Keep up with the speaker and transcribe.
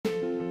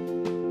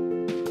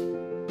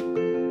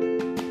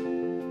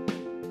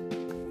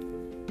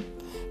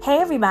Hey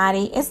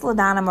everybody, it's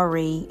LaDonna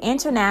Marie,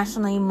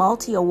 internationally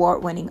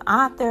multi-award winning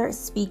author,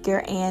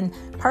 speaker, and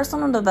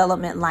personal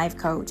development life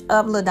coach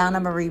of LaDonna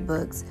Marie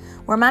Books,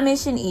 where my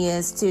mission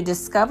is to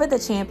discover the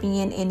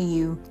champion in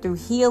you through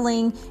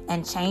healing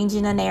and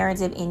changing the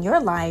narrative in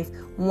your life,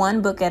 one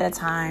book at a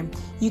time.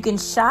 You can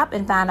shop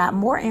and find out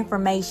more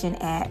information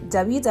at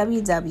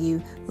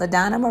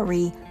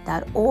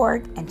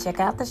www.ladonnamarie.org and check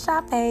out the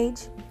shop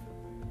page.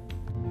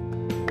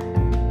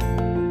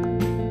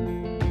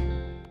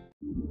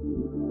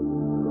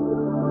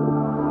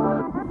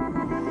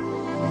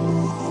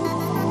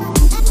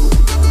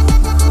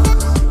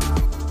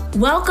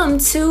 Welcome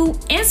to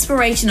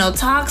Inspirational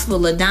Talks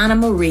with LaDonna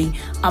Marie,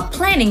 a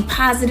Planting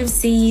Positive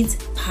Seeds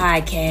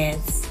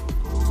podcast.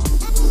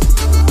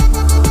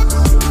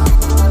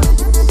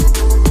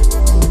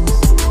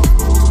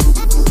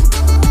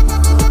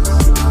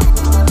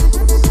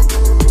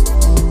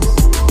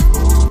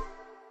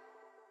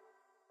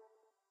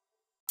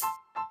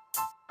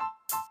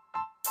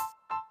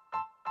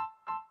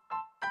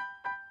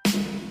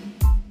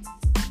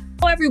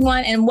 Hello,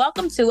 everyone, and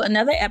welcome to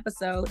another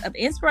episode of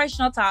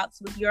Inspirational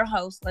Talks with your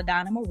host,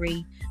 LaDonna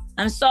Marie.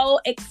 I'm so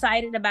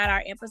excited about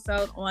our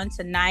episode on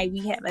tonight.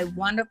 We have a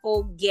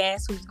wonderful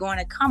guest who's going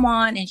to come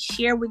on and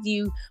share with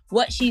you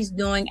what she's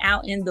doing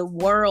out in the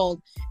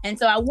world. And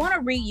so I want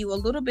to read you a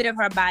little bit of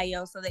her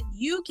bio so that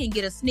you can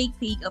get a sneak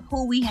peek of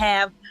who we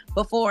have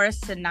before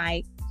us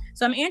tonight.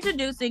 So I'm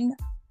introducing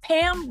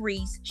Pam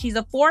Reece. She's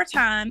a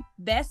 4-time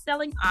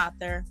best-selling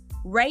author,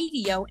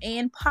 radio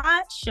and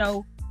pod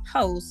show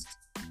host,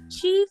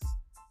 chief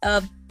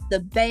of the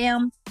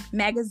BAM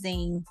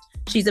magazine.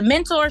 She's a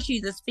mentor,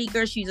 she's a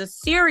speaker, she's a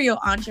serial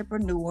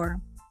entrepreneur.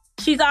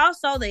 She's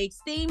also the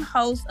esteemed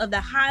host of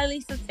the highly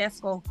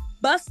successful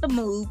Bust a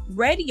Move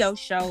radio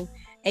show,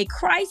 a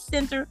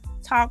Christ-centered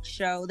talk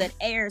show that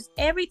airs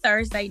every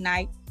Thursday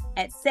night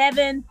at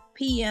 7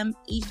 p.m.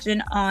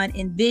 Eastern on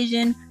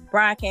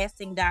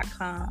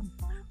envisionbroadcasting.com.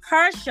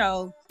 Her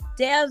show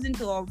delves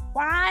into a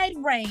wide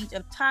range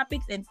of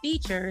topics and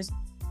features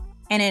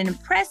and an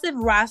impressive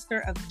roster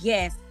of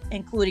guests,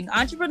 including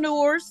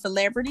entrepreneurs,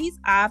 celebrities,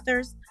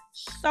 authors,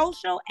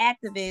 social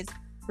activists,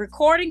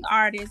 recording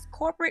artists,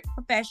 corporate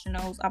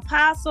professionals,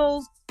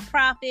 apostles,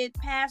 prophets,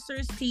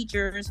 pastors,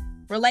 teachers,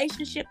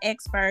 relationship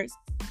experts,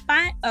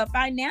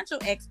 financial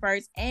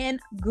experts, and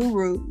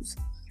gurus.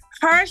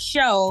 Her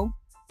show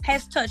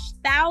has touched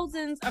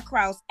thousands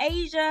across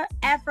Asia,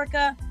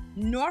 Africa,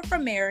 North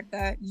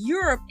America,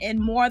 Europe, and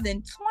more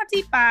than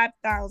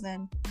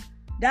 25,000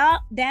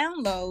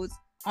 downloads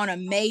on a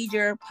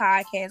major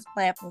podcast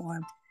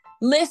platform.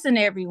 Listen,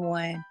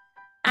 everyone,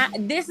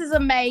 this is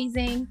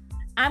amazing.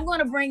 I'm going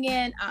to bring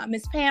in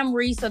Miss Pam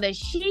Reece so that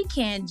she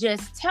can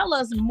just tell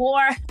us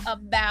more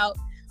about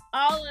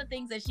all of the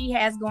things that she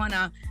has going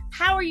on.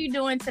 How are you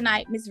doing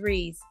tonight, Miss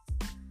Reece?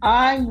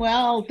 I'm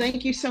well.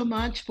 Thank you so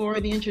much for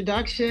the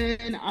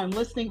introduction. I'm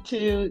listening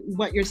to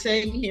what you're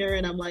saying here,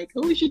 and I'm like,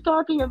 who is she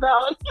talking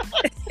about?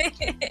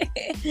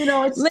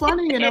 It's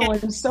funny,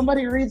 when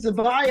somebody reads a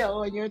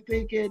bio and you're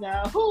thinking,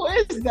 who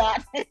is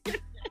that?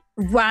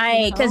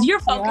 Right, because you're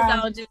focused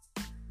on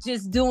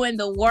just doing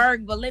the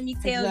work. But let me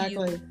tell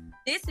you,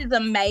 this is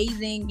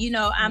amazing.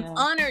 I'm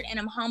honored and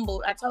I'm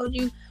humbled. I told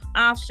you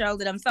off show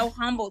that I'm so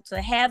humbled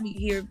to have you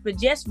here, but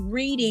just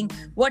reading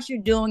what you're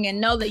doing and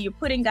know that you're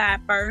putting God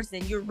first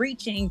and you're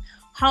reaching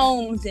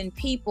homes and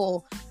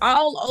people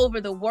all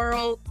over the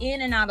world,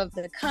 in and out of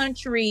the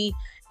country.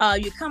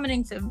 You're coming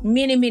into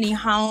many, many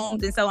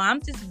homes. And so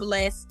I'm just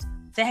blessed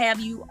to have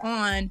you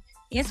on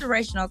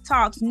Inspirational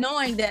Talks,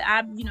 knowing that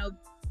I've,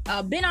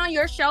 been on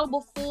your show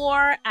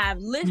before. I've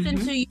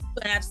listened to you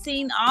and I've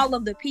seen all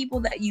of the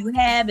people that you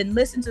have and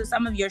listened to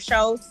some of your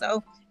shows.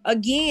 So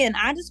again,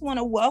 I just want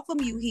to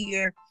welcome you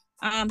here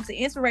to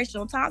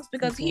Inspirational Talks,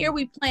 because here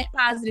we plant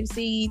positive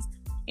seeds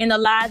in the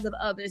lives of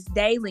others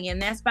daily.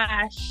 And that's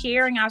by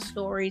sharing our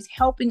stories,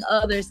 helping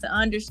others to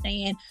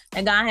understand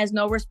that God has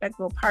no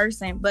respectable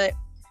person. But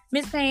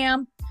Miss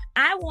Pam,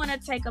 I want to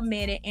take a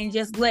minute and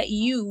just let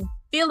you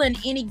fill in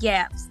any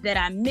gaps that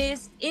I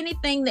missed,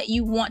 anything that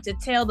you want to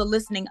tell the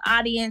listening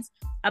audience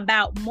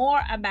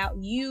more about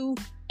you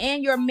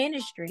and your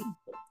ministry.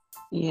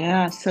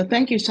 Yeah, so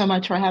thank you so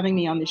much for having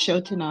me on the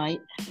show tonight.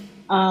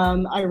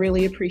 I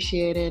really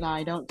appreciate it.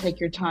 I don't take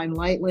your time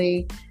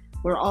lightly.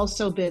 We're all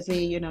so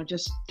busy,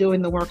 just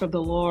doing the work of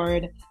the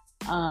Lord,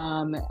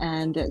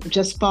 and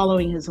just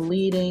following his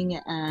leading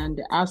and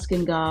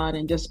asking God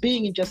and just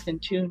being in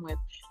tune with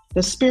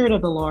the Spirit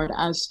of the Lord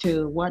as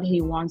to what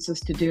he wants us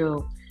to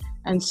do.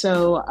 And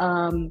so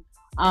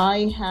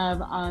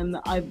I'm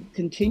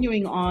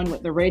continuing on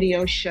with the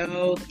radio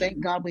show. Thank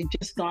God we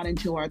just got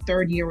into our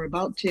 3rd year. We're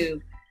about to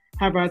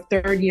have our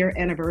 3rd year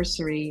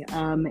anniversary.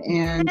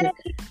 And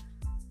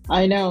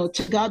I know,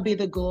 to God be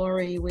the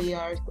glory. We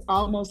are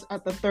almost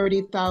at the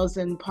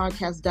 30,000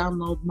 podcast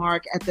download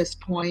mark at this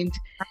point.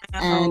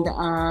 And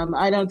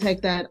I don't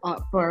take that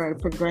for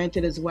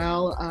granted as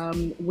well.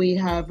 We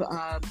have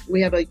a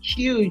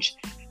huge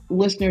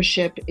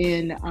listenership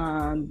in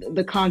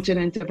the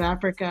continent of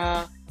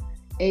Africa,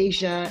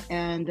 Asia,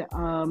 and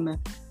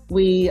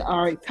we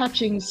are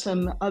touching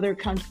some other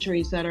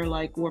countries that are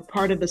like, we're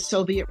part of the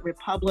Soviet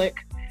Republic,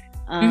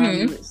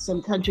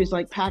 some countries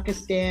like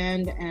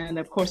Pakistan, and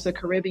of course the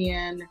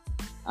Caribbean,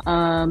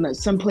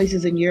 some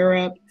places in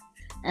Europe,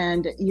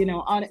 and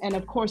and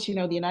of course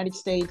the United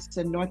States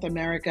and North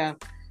America.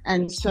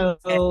 And so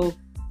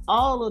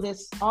all of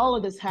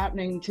this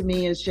happening to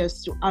me is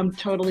just, I'm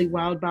totally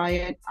wowed by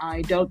it.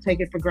 I don't take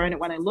it for granted.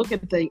 When I look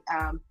at the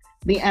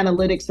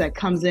analytics that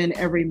comes in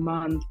every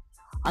month,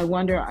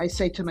 I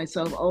say to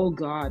myself, oh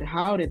God,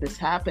 how did this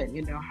happen?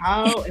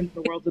 How in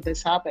the world did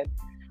this happen?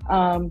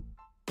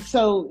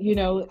 So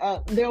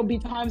there'll be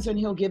times when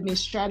he'll give me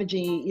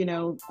strategy,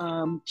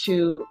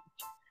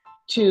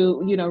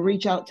 to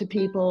reach out to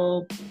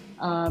people.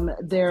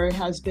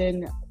 There's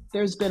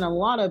been a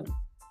lot of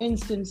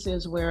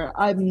instances where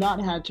I've not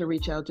had to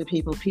reach out to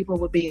people. People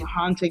would be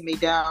hunting me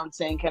down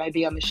saying, can I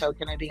be on the show?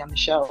 Can I be on the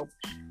show?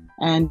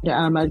 And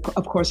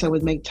of course I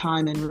would make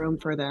time and room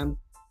for them.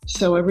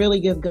 So I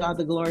really give God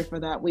the glory for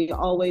that. We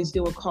always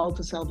do a call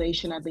to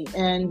salvation at the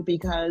end,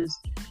 because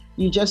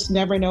you just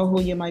never know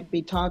who you might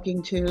be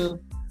talking to.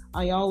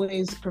 I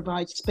always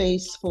provide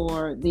space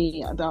for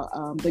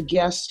the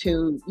guests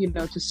to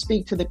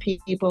speak to the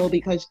people,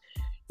 because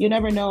you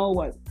never know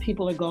what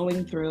people are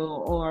going through,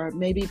 or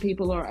maybe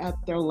people are at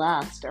their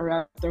last or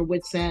at their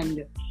wit's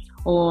end,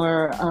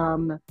 or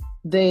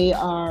they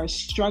are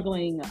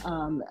struggling,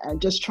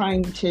 just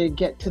trying to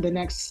get to the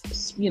next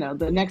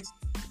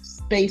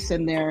space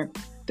in their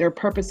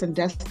purpose and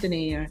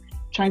destiny, or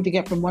trying to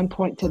get from one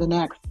point to the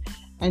next.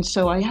 And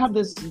so I have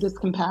this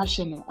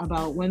compassion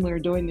about, when we're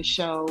doing the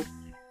show,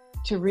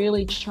 to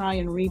really try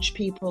and reach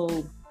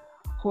people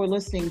who are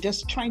listening,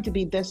 just trying to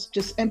be just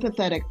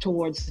empathetic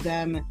towards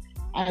them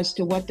as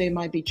to what they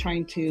might be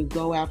trying to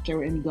go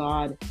after in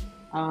God.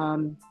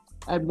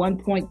 At one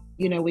point,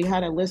 we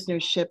had a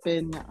listenership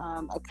in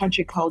a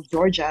country called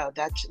Georgia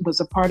that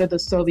was a part of the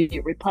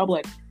Soviet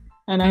Republic.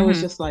 And I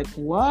was just like,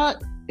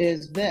 what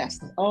is this?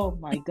 Oh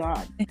my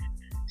God.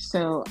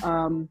 So,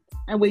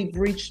 and we've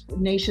reached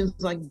nations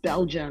like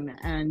Belgium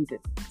and,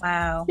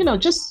 wow,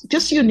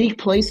 just unique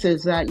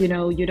places that,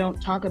 you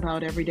don't talk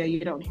about every day, you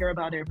don't hear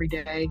about every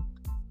day.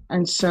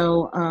 And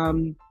so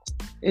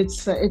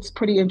it's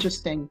pretty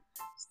interesting.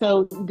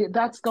 So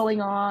that's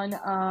going on.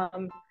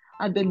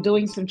 I've been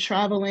doing some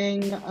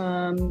traveling,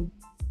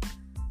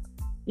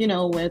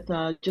 with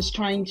just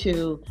trying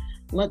to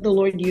let the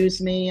Lord use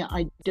me.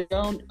 I'm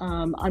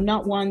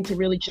not one to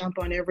really jump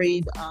on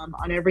every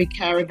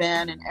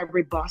caravan and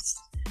every bus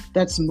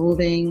that's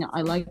moving.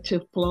 I like to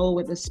flow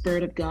with the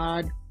Spirit of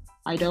God.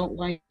 I don't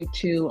like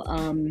to,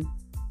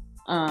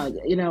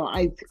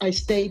 I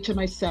stay to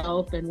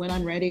myself, and when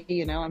I'm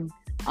ready,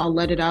 I'll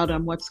let it out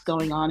on what's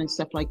going on and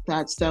stuff like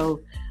that. So,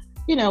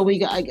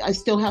 I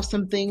still have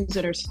some things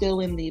that are still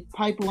in the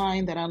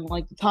pipeline that I don't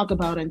like to talk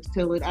about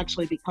until it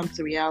actually becomes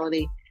a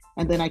reality.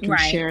 And then I can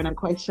share, and I'm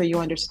quite sure you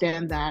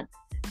understand that.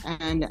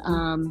 And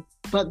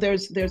but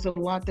there's a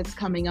lot that's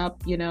coming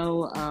up,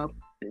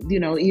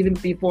 even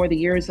before the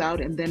year's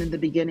out, and then in the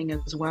beginning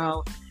as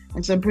well.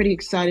 And so I'm pretty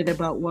excited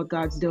about what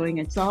God's doing.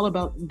 It's all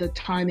about the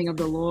timing of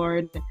the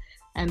Lord,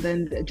 and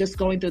then just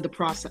going through the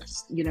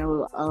process,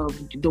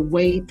 of the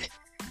wait,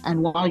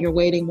 and while you're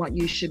waiting, what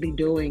you should be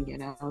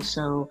doing,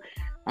 So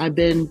I've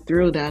been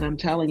through that. I'm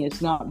telling you,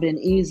 it's not been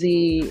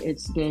easy.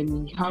 It's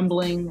been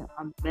humbling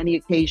on many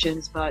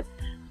occasions, but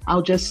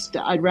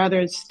I'd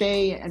rather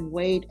stay and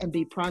wait and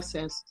be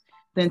processed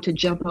than to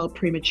jump out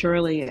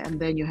prematurely, and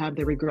then you have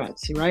the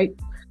regrets, right?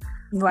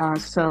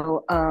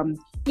 So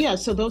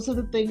those are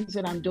the things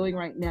that I'm doing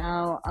right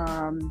now.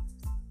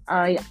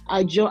 I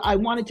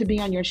wanted to be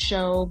on your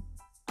show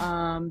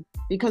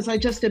because I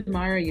just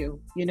admire you.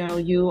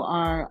 You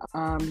are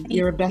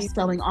you're a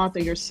best-selling author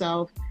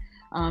yourself,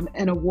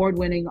 an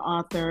award-winning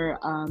author.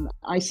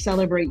 I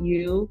celebrate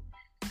you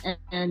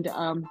and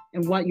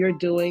what you're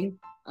doing.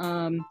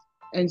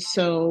 And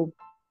so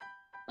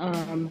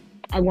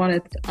I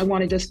want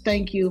to just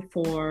thank you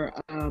for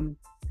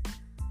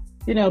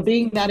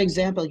being that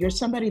example. You're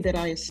somebody that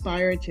I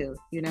aspire to,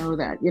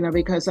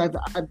 because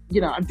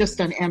I've just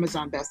done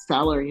Amazon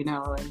bestseller, and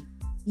all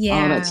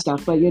that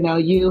stuff. But you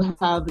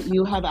have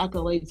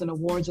accolades and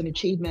awards and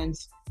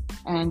achievements,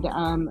 and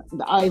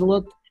I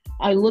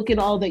look at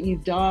all that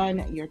you've done,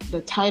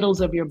 the titles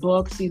of your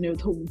books,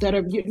 that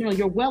are,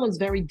 your well is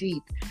very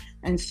deep,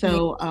 and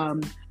so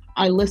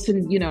I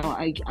listen,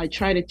 I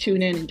try to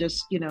tune in and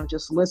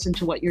just listen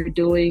to what you're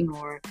doing,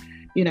 or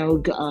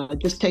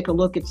just take a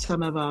look at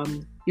some of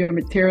your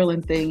material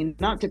and thing, and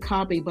not to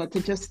copy, but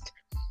to just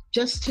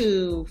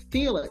to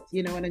feel it,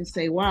 and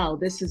say, wow,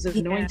 this is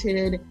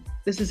anointed.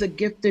 This is a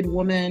gifted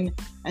woman,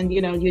 and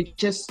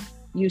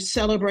you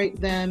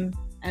celebrate them,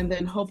 and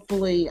then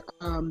hopefully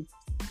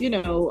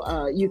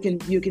you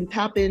can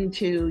tap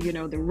into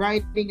the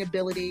writing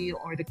ability,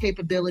 or the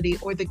capability,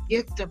 or the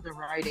gift of the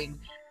writing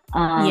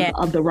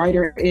of the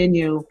writer in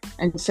you,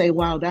 and say,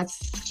 wow, that's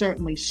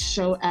certainly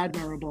so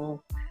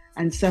admirable,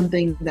 and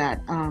something that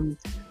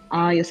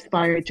I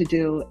aspire to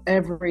do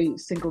every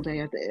single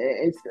day.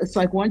 It's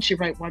like, once you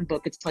write one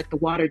book, it's like the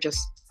water just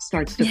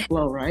starts to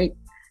flow, right?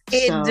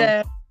 It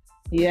does.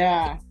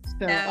 Yeah.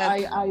 So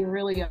I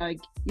really, I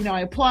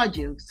applaud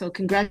you. So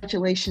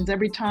congratulations.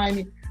 Every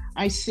time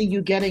I see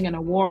you getting an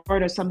award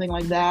or something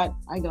like that,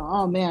 I go,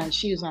 oh man,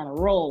 she's on a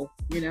roll,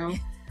 And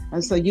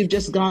so you've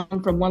just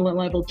gone from one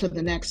level to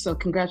the next. So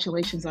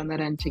congratulations on that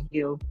end to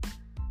you.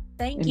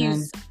 Thank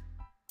you.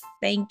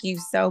 Thank you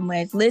so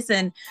much.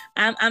 Listen,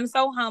 I'm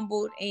so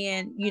humbled,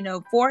 and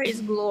for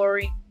His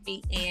glory,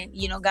 and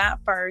God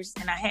first,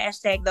 and I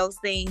hashtag those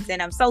things,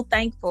 and I'm so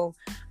thankful.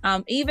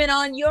 Even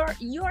on your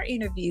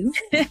interview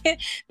that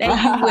you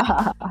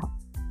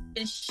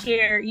would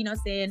share,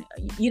 saying,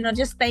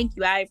 just thank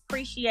you. I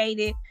appreciate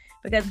it,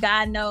 because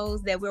God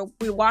knows that we're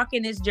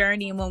walking this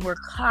journey, and when we're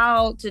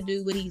called to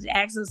do what He's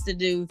asked us to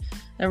do,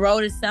 the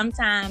road is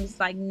sometimes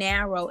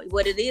narrow.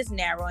 What it is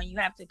narrow, and you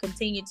have to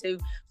continue to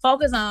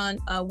focus on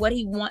what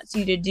He wants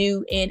you to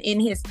do, and in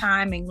His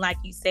timing, like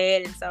you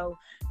said. And so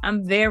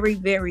I'm very,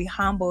 very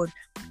humbled.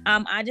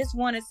 I just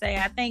want to say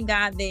I thank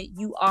God that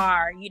you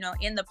are,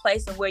 in the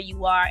place of where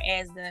you are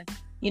as the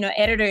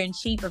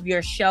editor-in-chief of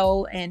your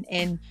show,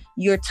 and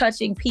you're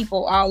touching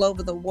people all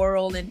over the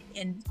world, and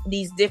in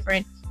these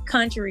different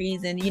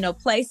countries, and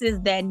places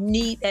that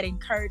need that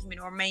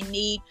encouragement, or may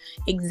need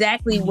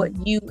exactly what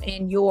you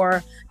and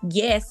your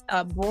guests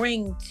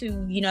bring to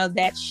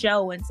that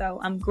show. And so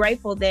I'm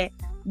grateful that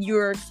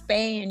your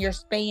span and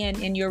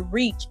your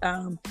reach,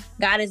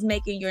 God is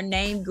making your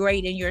name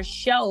great in your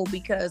show,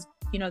 because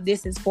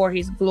this is for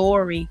His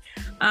glory.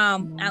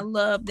 I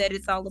love that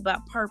it's all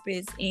about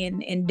purpose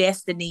and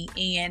destiny,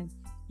 and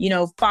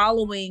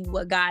following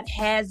what God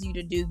has you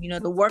to do,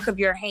 the work of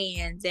your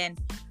hands, and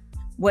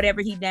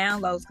whatever He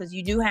downloads, because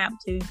you do have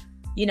to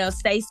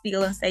stay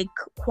still and stay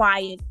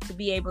quiet to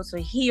be able to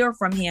hear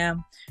from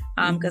Him,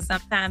 because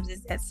sometimes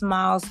it's that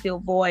small still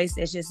voice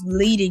that's just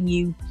leading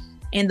you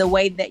in the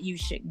way that you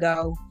should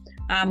go.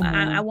 I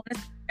want to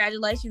say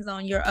congratulations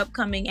on your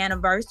upcoming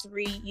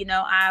anniversary.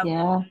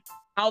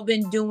 I've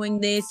been doing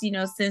this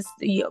since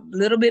a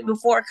little bit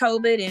before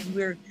COVID, and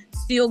we're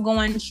still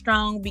going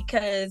strong,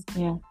 because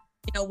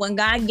when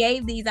God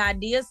gave these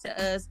ideas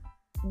to us,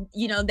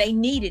 they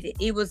needed it.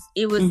 It was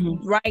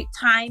right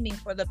timing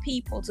for the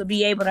people to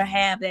be able to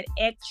have that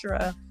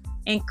extra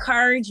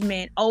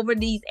encouragement over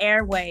these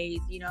airways,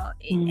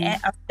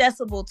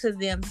 accessible to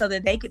them, so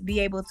that they could be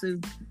able to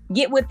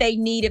get what they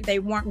need if they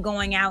weren't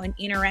going out and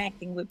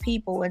interacting with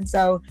people. And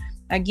so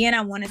again,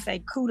 I want to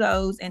say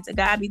kudos, and to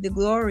God be the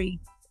glory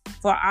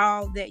for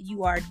all that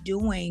you are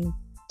doing.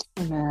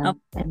 Amen.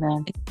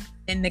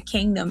 In the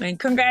kingdom, and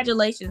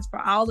congratulations for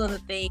all of the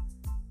things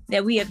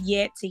that we have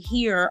yet to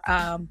hear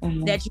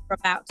that you're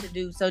about to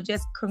do. So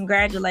just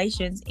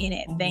congratulations in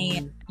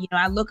advance.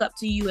 I look up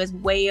to you as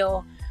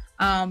well,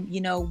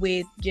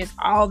 with just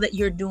all that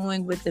you're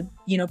doing with the,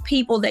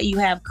 people that you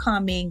have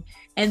coming,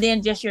 and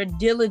then just your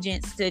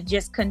diligence to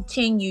just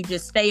continue to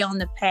stay on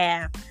the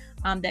path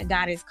that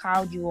God has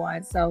called you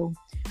on. So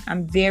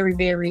I'm very,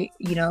 very,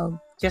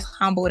 just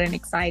humbled and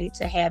excited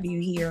to have you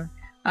here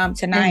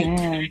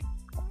tonight.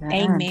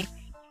 Amen.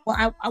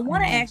 Well, I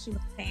want to ask you,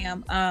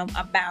 Pam,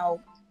 about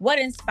what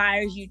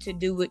inspires you to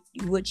do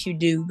what you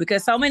do,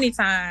 because so many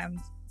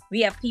times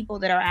we have people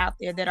that are out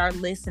there that are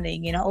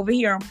listening. Over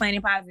here on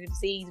Planting Positive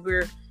Seeds,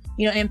 we're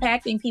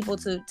impacting people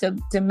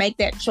to make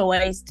that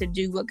choice to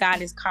do what God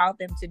has called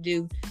them to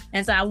do.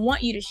 And so I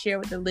want you to share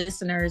with the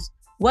listeners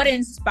what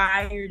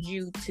inspired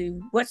you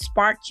what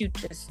sparked you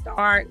to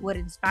start, what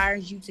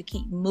inspires you to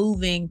keep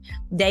moving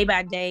day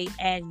by day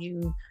as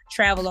you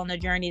travel on the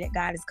journey that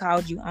God has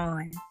called you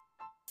on.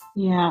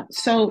 Yeah.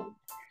 So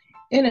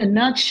in a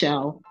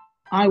nutshell,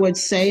 I would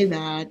say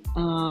that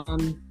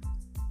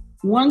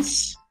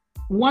once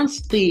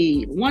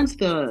the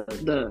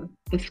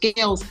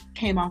scales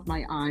came off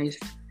my eyes,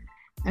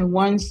 and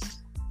once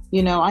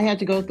I had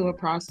to go through a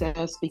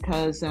process,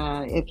 because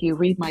if you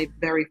read my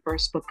very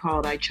first book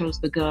called I Chose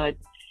the Good,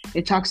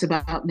 it talks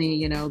about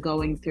me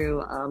going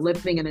through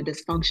living in a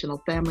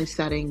dysfunctional family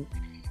setting,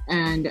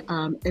 and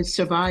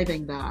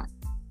surviving that,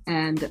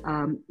 and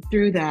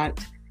through that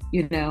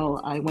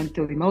I went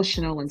through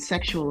emotional and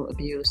sexual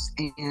abuse,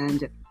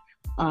 and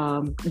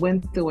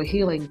went through a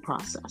healing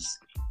process.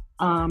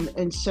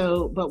 And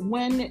so, but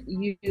when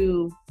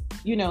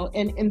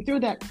and through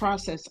that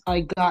process,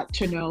 I got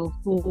to know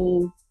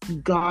who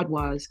God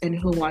was and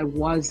who I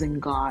was in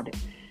God.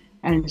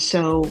 And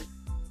so,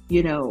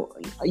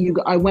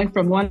 I went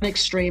from one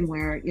extreme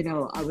where,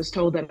 I was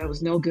told that I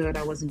was no good,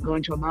 I wasn't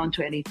going to amount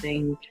to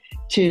anything,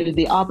 to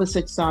the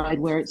opposite side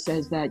where it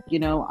says that,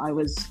 I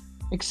was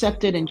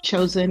accepted and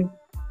chosen,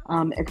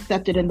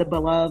 accepted in the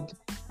beloved,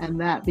 and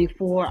that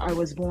before I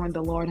was born,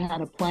 the Lord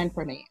had a plan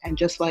for me. And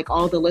just like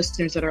all the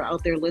listeners that are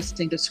out there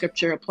listening, the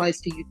scripture applies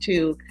to you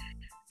too,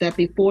 that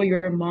before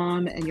your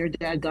mom and your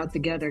dad got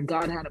together,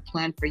 God had a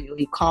plan for you.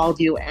 He called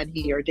you and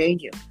He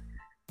ordained you.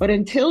 But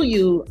until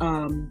you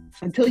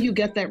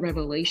get that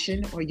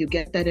revelation, or you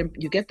get that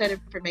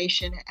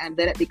information, and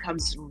then it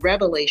becomes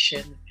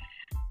revelation,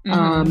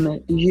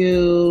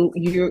 you're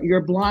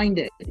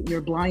blinded.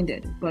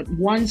 But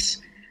once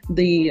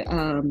the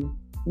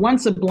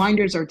once the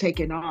blinders are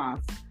taken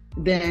off,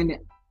 then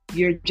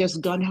you're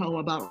just gung-ho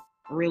about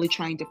really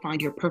trying to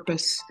find your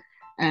purpose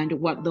and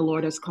what the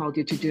Lord has called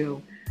you to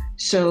do.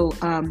 So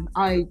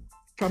I,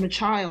 from a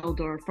child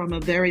or from a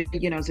very,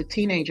 as a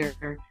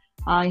teenager,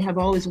 I have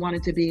always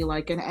wanted to be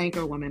like an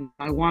anchor woman.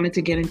 I wanted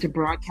to get into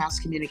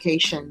broadcast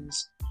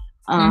communications.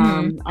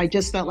 I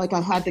just felt like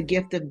I had the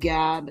gift of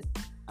gab.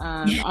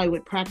 I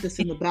would practice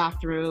in the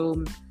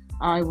bathroom.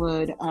 I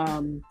would,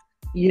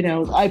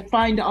 I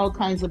find all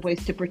kinds of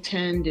ways to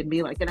pretend and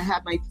be like, and I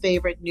have my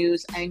favorite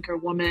news anchor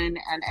woman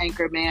and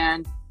anchor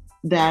man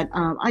that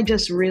I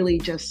just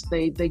really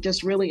they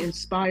just really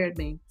inspired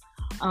me.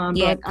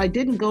 But I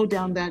didn't go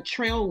down that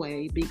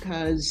trailway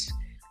because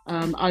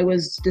I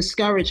was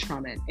discouraged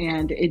from it.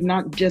 And it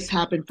not just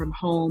happened from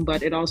home,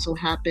 but it also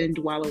happened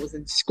while I was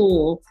in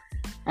school.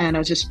 And I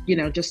was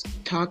just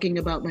talking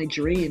about my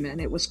dream,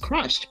 and it was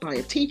crushed by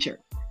a teacher.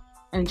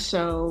 And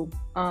so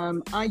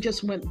I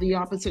just went the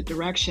opposite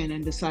direction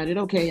and decided,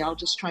 okay, I'll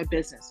just try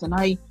business. And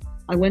I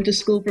went to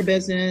school for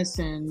business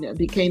and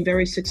became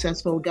very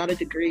successful, got a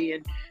degree,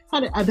 and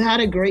I've had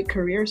a great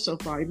career so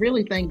far. I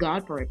really thank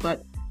God for it.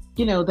 But,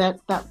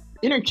 that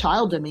inner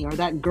child in me, or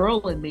that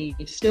girl in me,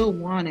 still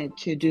wanted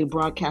to do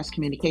broadcast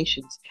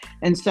communications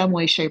in some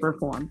way, shape, or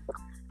form.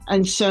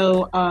 And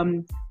so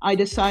I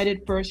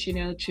decided first,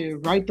 to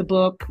write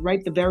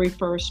the very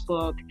first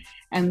book.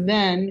 And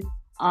then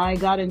I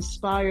got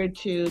inspired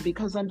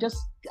because I just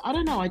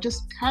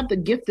had the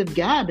gift of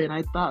gab. And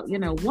I thought,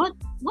 what,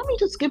 let me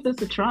just give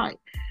this a try.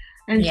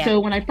 And so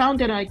when I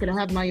found out I could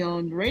have my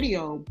own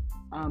radio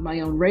and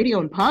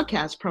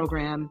podcast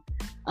program,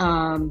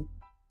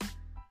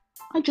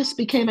 I just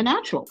became a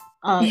natural.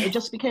 It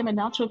just became a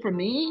natural for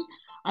me.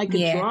 I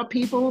could draw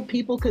people.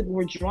 People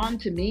were drawn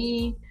to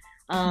me.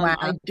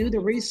 I do the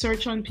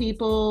research on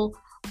people.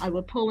 I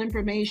would pull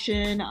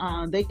information.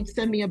 They could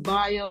send me a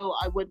bio.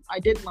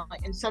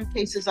 In some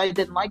cases, I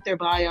didn't like their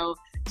bio.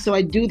 So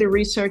I do the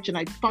research and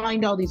I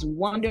find all these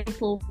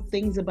wonderful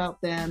things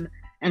about them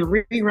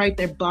and rewrite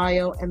their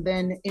bio and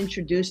then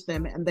introduce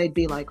them. And they'd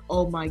be like,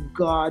 oh my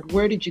God,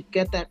 where did you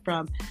get that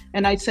from?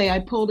 And I'd say I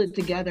pulled it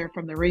together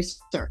from the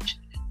research,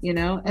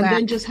 and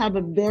then just have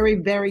a very,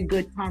 very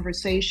good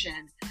conversation.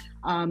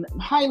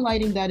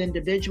 Highlighting that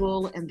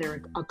individual and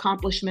their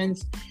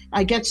accomplishments.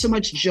 I get so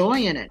much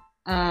joy in it.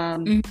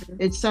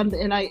 It's something,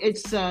 and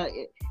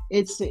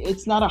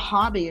it's not a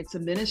hobby; it's a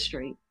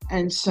ministry.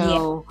 And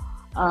so,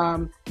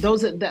 the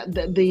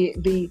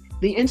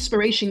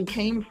inspiration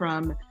came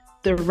from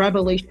the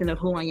revelation of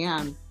who I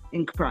am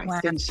in Christ.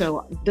 Wow. And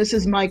so, this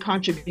is my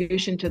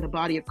contribution to the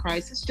body of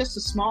Christ. It's just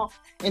a small,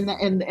 in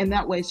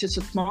that way, it's just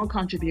a small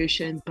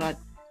contribution. But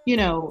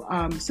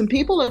some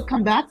people have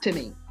come back to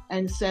me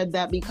and said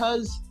that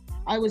because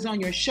I was on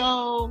your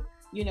show,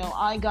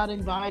 I got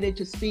invited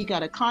to speak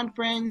at a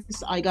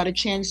conference. I got a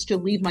chance to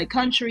leave my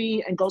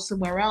country and go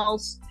somewhere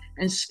else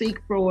and speak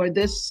for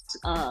this,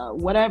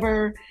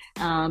 whatever.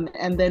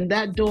 And then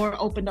that door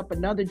opened up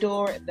another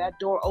door, and that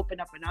door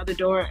opened up another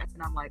door.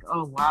 And I'm like,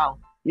 oh, wow,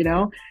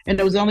 and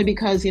it was only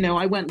because,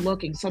 I went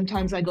looking.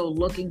 Sometimes I go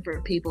looking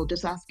for people,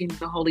 just asking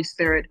the Holy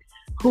Spirit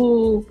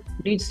who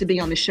needs to be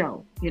on the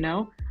show,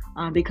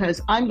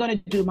 because I'm going to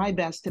do my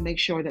best to make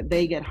sure that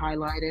they get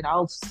highlighted.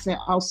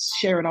 I'll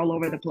share it all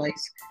over the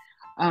place.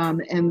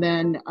 And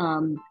then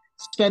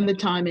spend the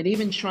time and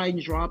even try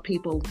and draw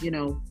people,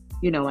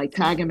 like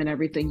tag them and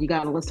everything. You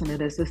got to listen to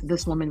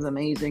this woman's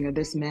amazing, or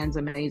this man's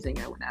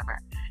amazing, or whatever.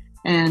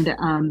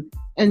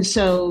 And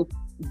so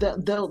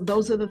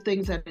those are the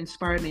things that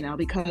inspire me now,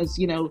 because,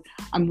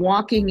 I'm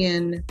walking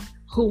in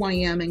who I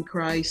am in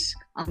Christ.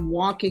 I'm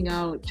walking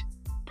out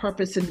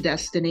purpose and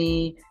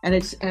destiny, and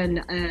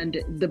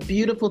the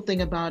beautiful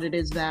thing about it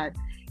is that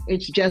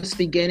it's just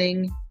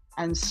beginning.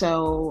 And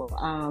so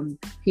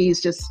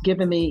he's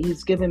given me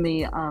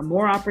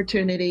more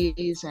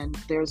opportunities, and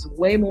there's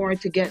way more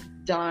to get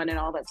done and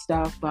all that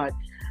stuff. But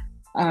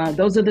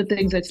those are the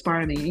things that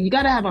inspire me. You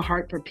got to have a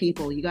heart for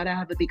people. You got to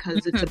have it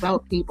because it's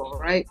about people,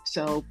 right?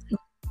 So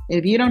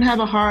if you don't have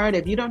a heart,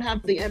 if you don't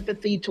have the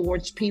empathy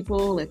towards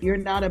people, if you're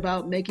not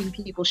about making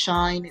people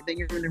shine, then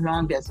you're in the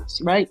wrong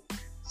business, right?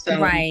 So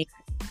right.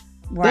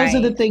 Those are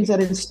the things that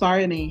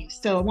inspire me.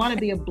 So I want to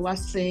be a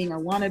blessing. I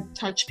want to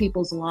touch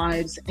people's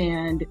lives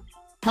and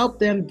help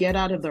them get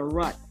out of the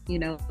rut,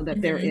 that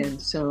they're in.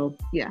 So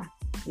yeah.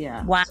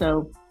 Wow.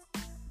 So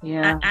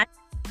yeah.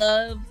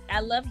 I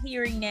love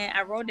hearing that.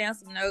 I wrote down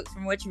some notes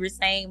from what you were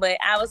saying, but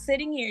I was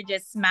sitting here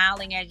just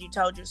smiling as you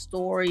told your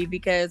story,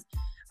 because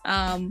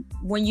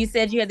when you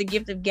said you had the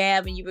gift of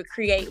gab and you would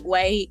create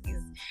ways,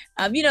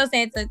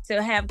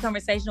 to have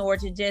conversation or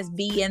to just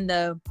be in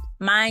the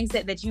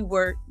mindset that you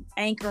were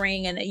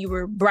anchoring and that you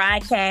were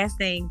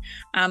broadcasting.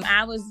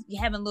 I was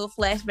having little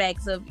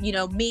flashbacks of,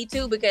 me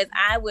too, because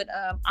I would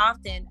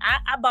often,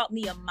 I bought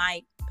me a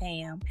mic,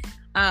 Pam.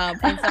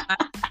 And so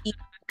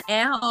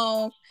at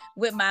home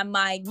with my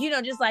mic,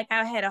 just like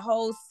I had a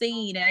whole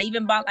scene. And I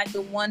even bought like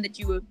the one that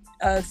you would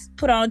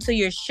put onto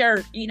your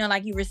shirt,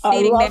 like you were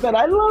sitting there.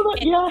 I love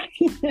it. Yeah.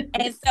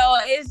 And so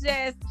it's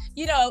just,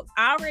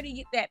 I already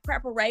get that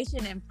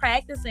preparation and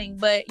practicing,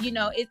 but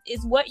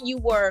it's what you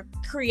were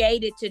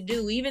created to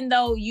do, even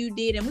though you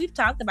did. And we've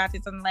talked about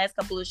this on the last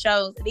couple of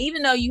shows. And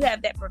even though you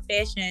have that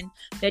profession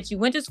that you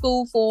went to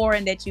school for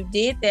and that you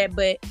did that,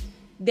 but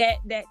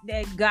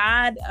that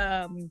God,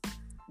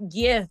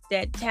 gift,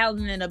 that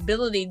talent and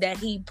ability that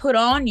he put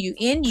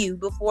in you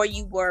before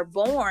you were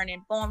born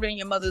and formed in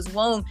your mother's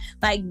womb,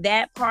 like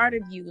that part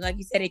of you, like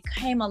you said, it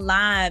came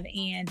alive.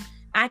 And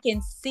I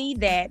can see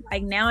that,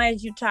 like now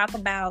as you talk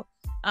about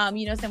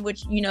saying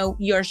which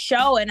your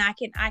show, and I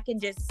can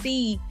just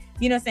see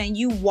saying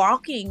you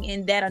walking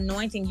in that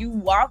anointing, you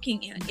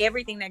walking in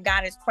everything that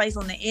God has placed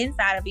on the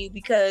inside of you,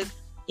 because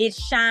it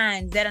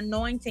shines. That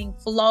anointing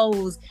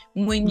flows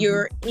when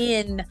you're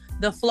in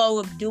the flow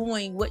of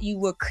doing what you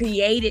were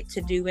created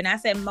to do. And I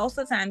said most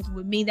of the times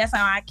with me, that's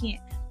how I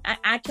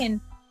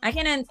can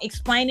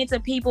explain it to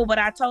people, but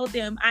I told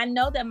them I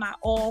know that my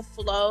oil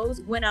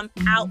flows when I'm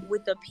out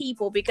with the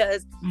people,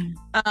 because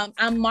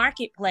I'm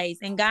marketplace.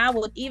 And God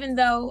would, even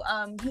though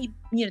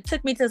he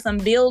took me to some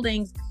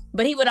buildings,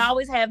 but he would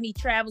always have me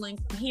traveling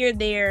from here,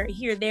 there,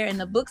 and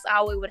the books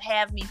always would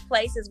have me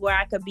places where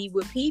I could be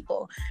with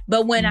people.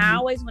 But when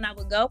I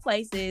would go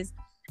places,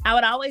 I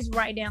would always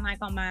write down, like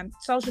on my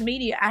social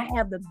media, I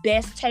have the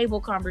best table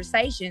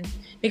conversations,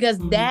 because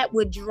that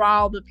would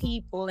draw the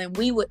people, and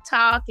we would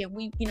talk, and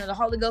we, the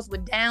Holy Ghost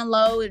would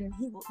download, and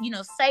he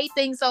would, say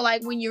things. So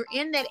like when you're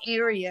in that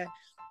area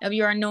of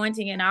your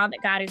anointing and all that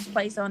God has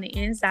placed on the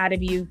inside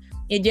of you,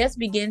 it just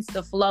begins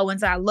to flow. And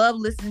so I love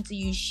listening to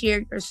you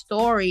share your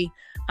story.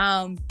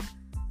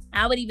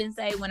 I would even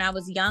say when I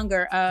was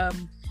younger,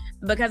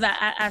 because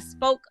I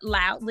spoke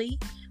loudly,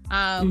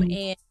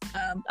 and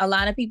a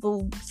lot of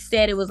people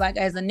said it was like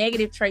as a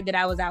negative trait that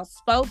I was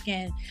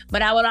outspoken,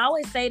 but I would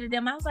always say to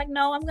them, I was like,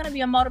 no, I'm going to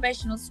be a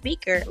motivational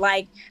speaker.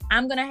 Like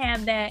I'm going to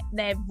have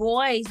that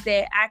voice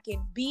that I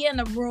can be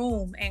in a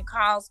room and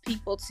cause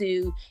people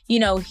to,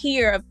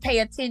 hear, pay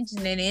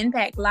attention, and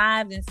impact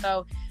lives. And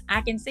so I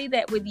can see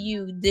that with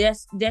you,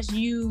 that's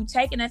you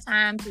taking the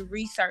time to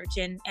research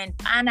and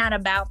find out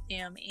about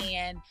them,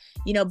 and,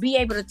 be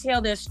able to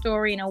tell their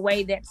story in a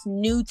way that's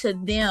new to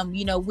them,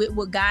 with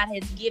what God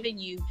has given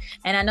you.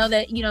 And I know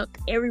that,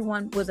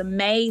 everyone was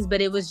amazed,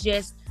 but it was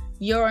just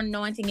your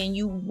anointing and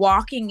you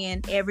walking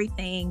in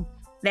everything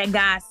that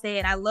God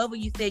said. I love what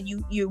you said,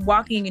 you're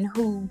walking in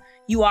who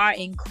you are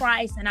in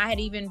Christ. And I had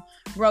even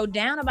wrote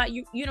down about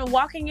you,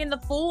 walking in the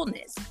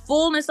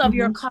fullness of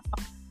your call.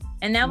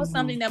 And that was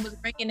something that was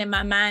ringing in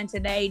my mind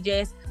today.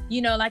 Just,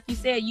 like you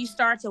said, you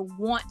start to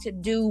want to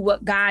do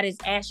what God has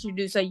asked you to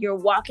do. So you're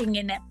walking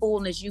in that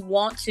fullness. You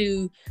want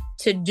to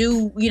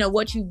do,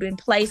 what you've been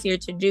placed here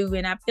to do.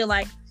 And I feel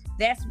like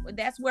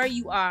that's where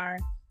you are.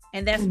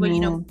 And that's where,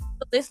 the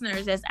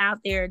listeners that's out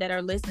there that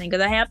are listening.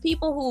 Because I have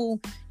people who,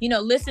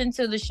 listen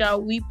to the show.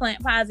 We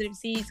plant positive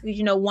seeds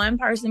because, one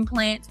person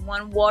plants,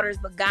 one waters,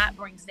 but God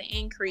brings the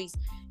increase.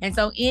 And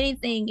so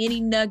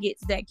any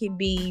nuggets that can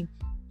be,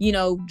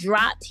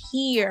 dropped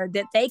here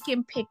that they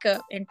can pick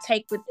up and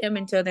take with them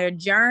into their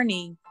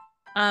journey.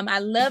 I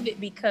love it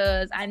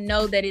because I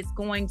know that it's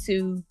going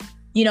to,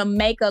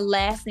 make a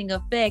lasting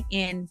effect.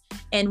 And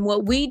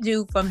what we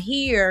do from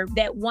here,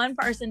 that one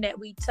person that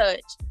we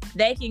touch,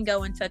 they can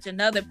go and touch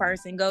another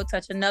person,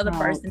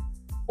 person.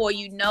 Before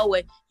you know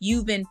it,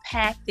 you've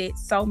impacted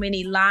so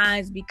many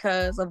lives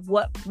because of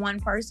what one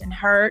person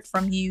heard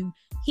from you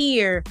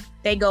here.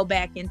 They go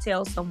back and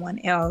tell someone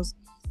else.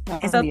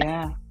 And so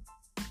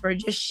for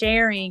just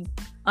sharing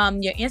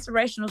your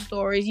inspirational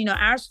stories.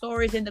 Our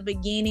stories in the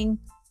beginning,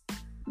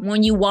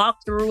 when you walk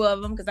through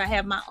of them, because I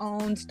have my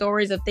own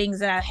stories of things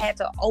that I had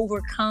to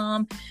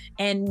overcome.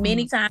 And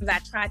many times I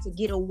try to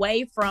get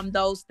away from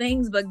those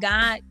things, but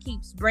God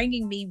keeps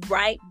bringing me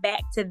right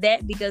back to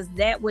that, because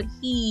that what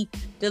he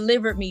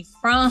delivered me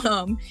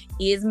from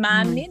is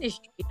my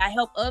ministry. I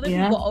help other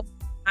people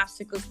overcome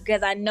obstacles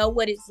because I know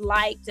what it's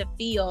like to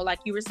feel like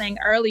you were saying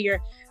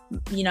earlier.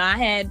 I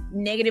had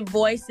negative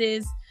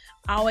voices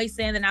always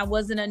saying that I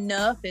wasn't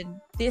enough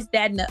and this,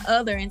 that, and the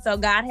other. And so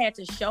God had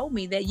to show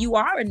me that you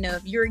are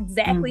enough. You're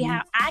exactly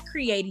how I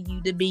created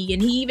you to be.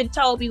 And he even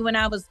told me when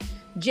I was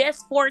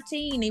just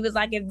 14, he was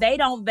like, if they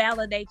don't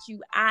validate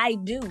you, I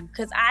do,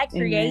 because I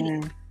created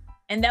you.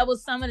 And that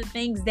was some of the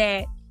things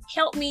that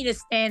helped me to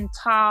stand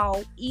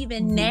tall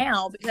even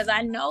now, because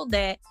I know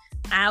that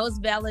I was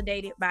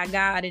validated by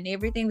God and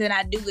everything that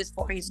I do is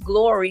for his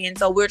glory. And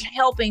so we're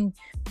helping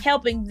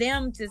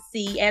them to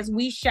see as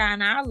we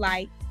shine our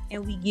light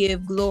and we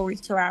give glory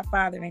to our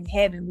Father in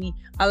heaven. We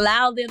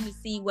allow them to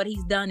see what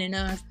he's done in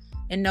us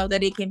and know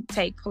that it can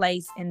take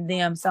place in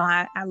them. So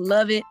I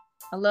love it.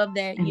 I love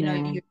that,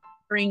 you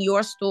bring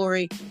your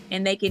story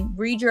and they can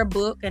read your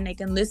book and they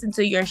can listen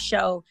to your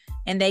show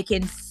and they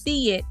can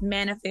see it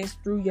manifest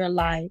through your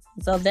life.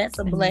 So that's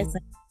a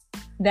blessing.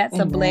 That's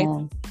a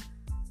blessing.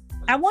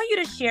 I want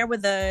you to share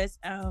with us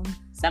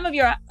some of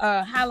your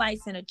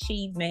highlights and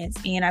achievements.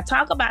 And I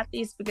talk about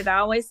this because I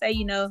always say,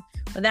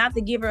 without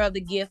the giver of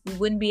the gift, we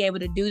wouldn't be able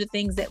to do the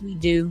things that we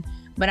do.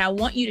 But I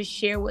want you to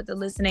share with the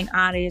listening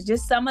audience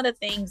just some of the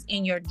things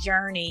in your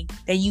journey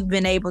that you've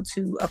been able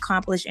to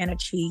accomplish and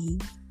achieve.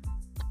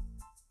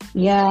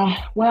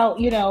 Yeah, well,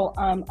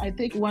 I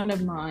think one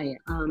of my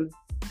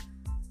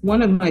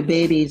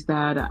babies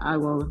that I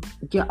will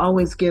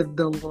always give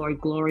the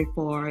Lord glory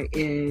for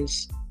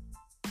is,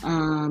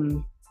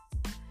 I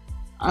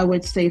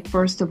would say,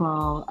 first of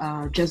all,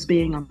 just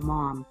being a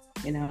mom.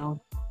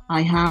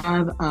 I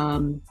have a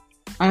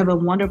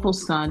wonderful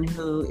son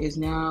who is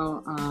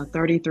now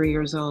 33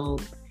 years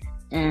old,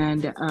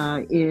 and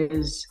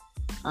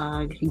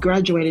he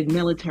graduated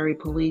military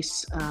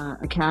police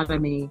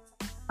academy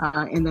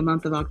in the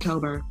month of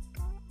October.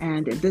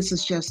 And this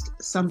is just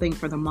something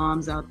for the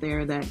moms out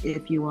there, that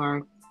if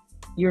you're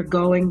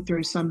going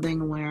through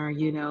something where,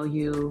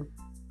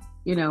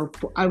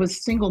 I was a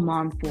single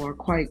mom for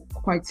quite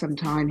some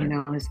time.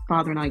 His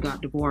father and I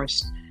got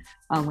divorced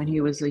when he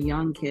was a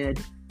young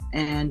kid,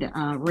 and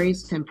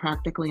raised him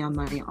practically on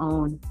my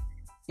own.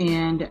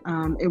 And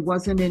it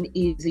wasn't an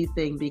easy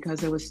thing,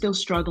 because I was still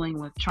struggling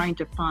with trying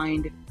to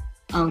find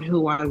out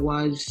who I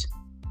was,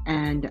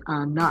 and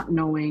not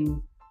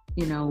knowing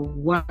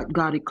what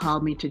God had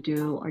called me to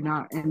do or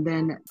not, and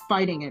then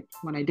fighting it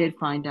when I did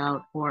find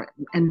out,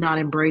 and not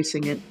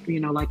embracing it,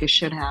 like I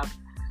should have.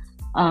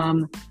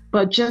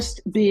 But just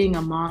being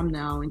a mom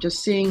now, and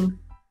just seeing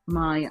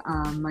my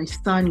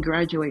son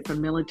graduate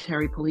from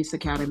military police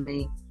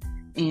academy,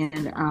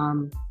 and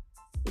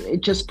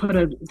it just put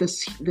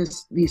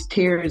these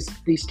tears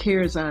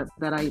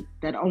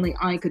that only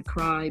I could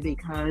cry,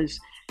 because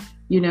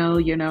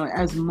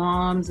as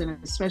moms, and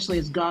especially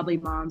as godly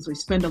moms, we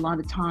spend a lot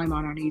of time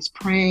on our knees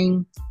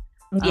praying,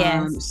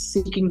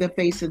 seeking the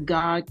face of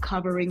God,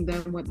 covering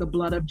them with the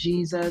blood of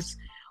Jesus.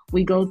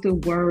 We go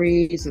through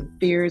worries and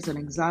fears and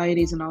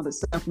anxieties and all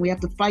this stuff. We have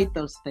to fight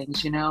those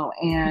things,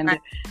 and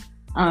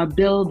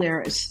build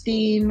their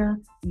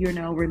esteem,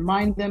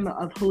 remind them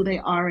of who they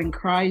are in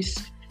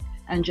Christ,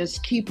 and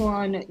just keep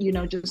on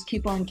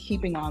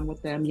keeping on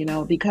with them,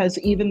 because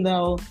even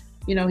though,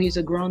 he's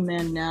a grown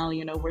man now,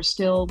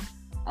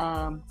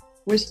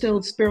 we're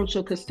still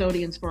spiritual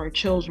custodians for our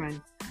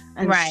children.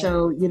 And right.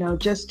 So,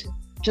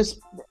 just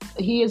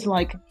he is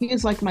like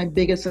my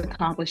biggest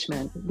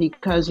accomplishment,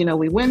 because,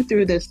 we went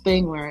through this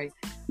thing where I'm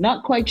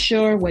not quite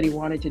sure what he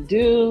wanted to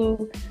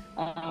do.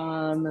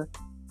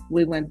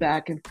 We went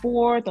back and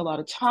forth. A lot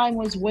of time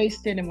was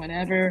wasted and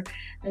whatever.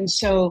 And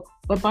so,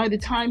 but by the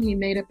time he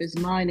made up his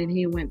mind and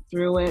he went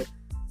through it,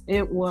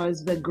 it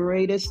was the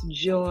greatest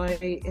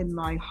joy in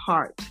my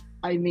heart.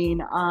 I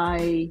mean,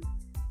 I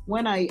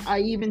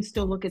even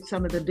still look at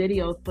some of the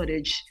video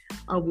footage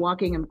of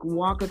watching him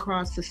walk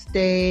across the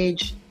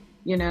stage.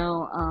 It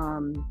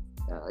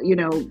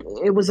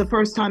was the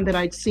first time that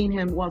I'd seen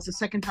him. Well, it's the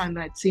second time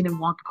that I'd seen him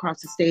walk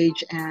across the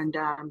stage, and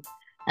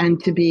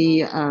to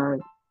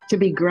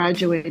be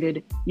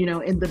graduated,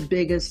 in the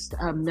biggest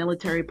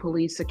military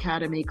police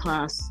academy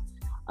class.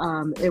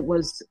 It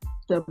was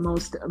the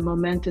most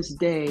momentous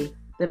day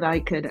that I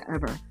could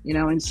ever,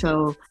 and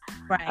so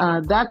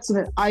right.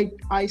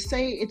 I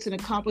say it's an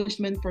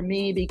accomplishment for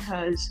me,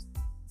 because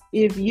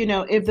if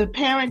the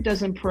parent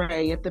doesn't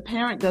pray, if the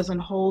parent doesn't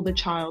hold the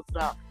child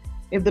up,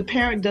 if the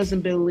parent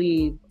doesn't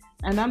believe,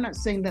 and I'm not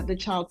saying that the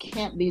child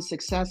can't be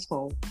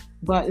successful,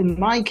 but in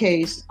my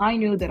case, I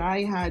knew that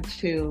I had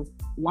to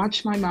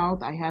watch my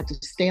mouth. I had to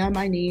stay on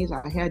my knees.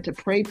 I had to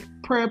pray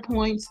prayer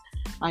points.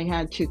 I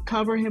had to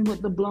cover him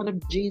with the blood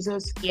of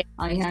Jesus. Yes.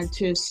 I had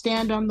to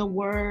stand on the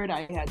word.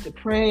 I had to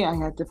pray. I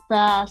had to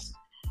fast.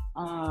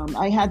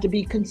 I had to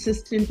be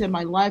consistent in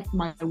my life,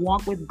 my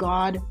walk with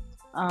God.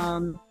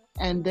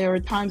 And there are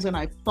times when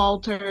I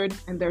faltered,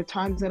 and there are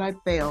times that I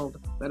failed.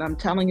 But I'm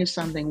telling you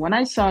something, when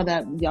I saw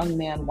that young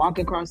man walk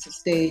across the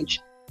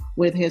stage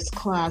with his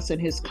class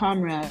and his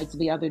comrades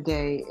the other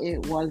day,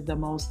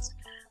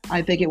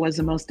 I think it was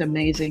the most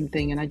amazing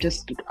thing. And I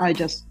just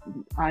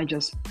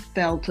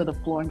fell to the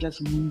floor and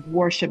just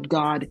worshiped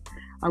God.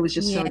 I was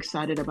just so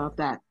excited about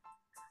that.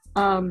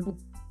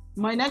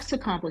 My next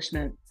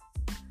accomplishment,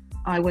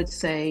 I would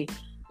say,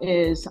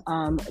 is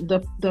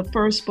the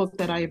first book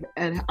that I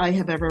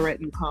have ever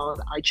written, called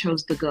I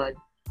Chose the Good.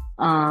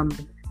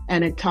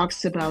 And it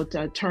talks about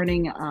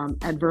turning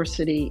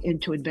adversity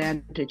into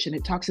advantage. And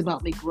it talks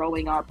about me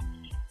growing up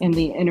in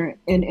the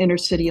inner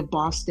city of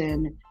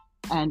Boston,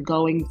 and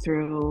going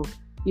through,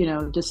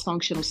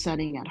 dysfunctional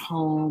setting at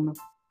home.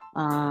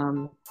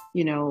 I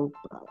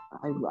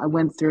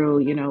went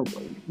through,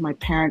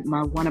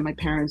 one of my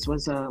parents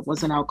was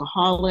an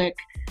alcoholic.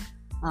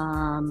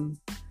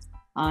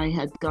 I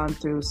had gone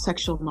through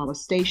sexual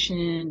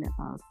molestation,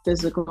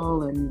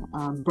 physical and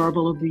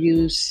verbal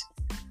abuse,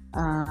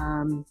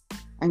 and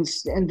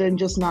then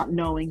just not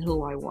knowing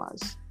who I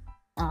was.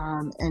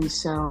 And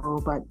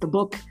so, but the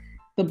book,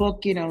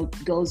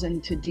 goes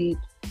into deep,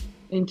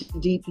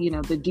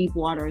 the deep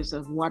waters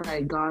of what I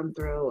had gone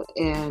through.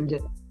 And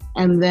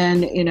And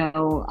then,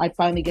 I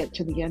finally get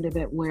to the end of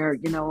it where,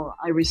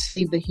 I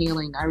receive the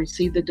healing, I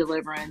receive the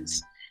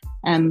deliverance,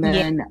 and Yeah.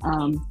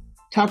 then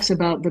talks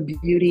about the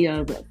beauty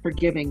of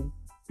forgiving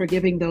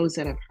those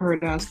that have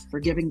hurt us,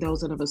 forgiving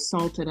those that have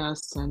assaulted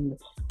us and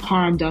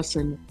harmed us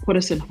and put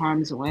us in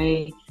harm's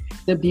way,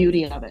 the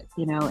beauty of it,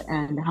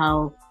 and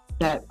how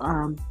that,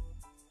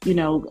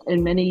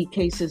 in many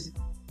cases,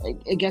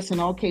 I guess in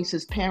all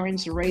cases,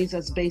 parents raise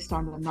us based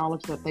on the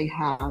knowledge that they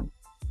have.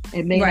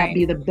 It may not Right.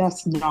 be the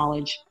best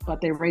knowledge,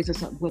 but they raise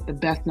us with the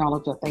best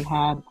knowledge that they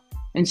had.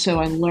 And so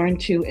I learned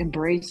to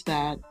embrace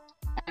that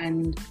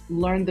and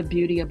learn the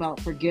beauty about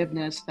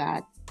forgiveness,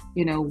 that,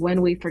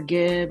 when we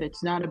forgive,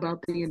 it's not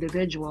about the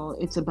individual,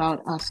 it's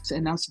about us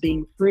and us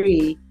being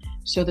free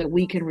so that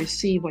we can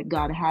receive what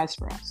God has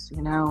for us,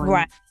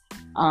 Right.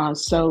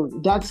 so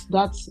that's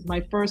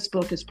my first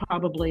book is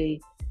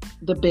probably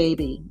the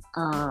baby,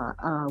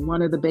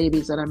 one of the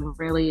babies that I'm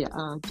really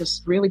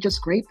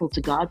just grateful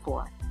to God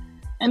for.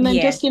 And then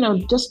Yes.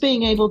 just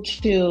being able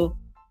to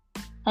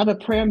have a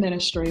prayer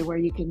ministry where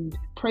you can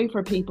pray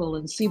for people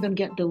and see them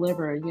get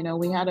delivered.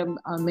 We had an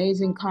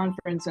amazing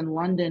conference in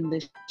London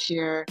this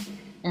year,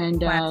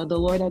 and Wow. the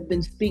Lord had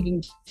been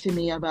speaking to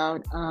me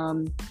about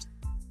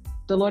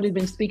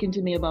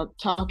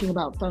talking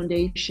about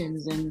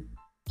foundations and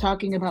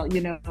talking about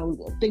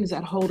things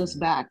that hold us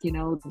back.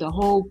 The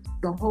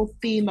whole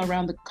theme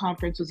around the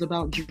conference was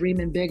about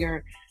dreaming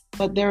bigger.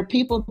 But there are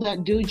people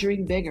that do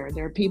dream bigger.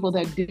 There are people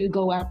that do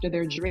go after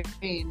their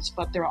dreams,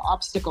 but there are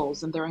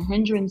obstacles and there are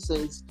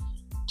hindrances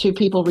to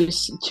people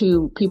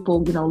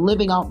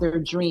living out their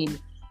dream.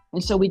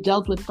 And so we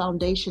dealt with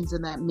foundations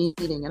in that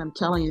meeting, and I'm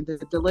telling you, the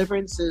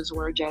deliverances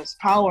were just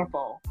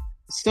powerful,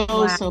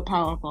 Wow. so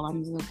powerful.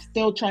 I'm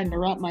still trying to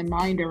wrap my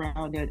mind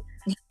around it.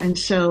 And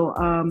so,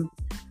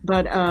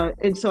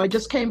 and so I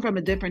just came from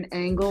a different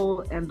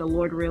angle, and the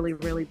Lord really,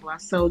 really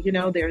blessed. So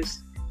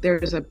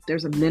there's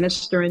a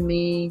minister in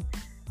me,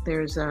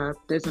 there's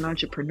an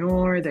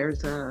entrepreneur,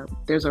 there's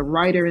a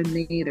writer in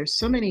me, there's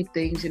so many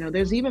things.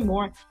 There's even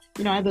more.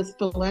 I have this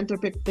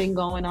philanthropic thing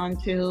going on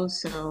too,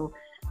 so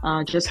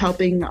just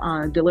helping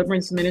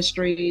deliverance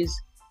ministries.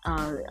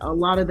 A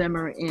lot of them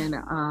are in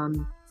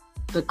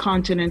the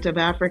continent of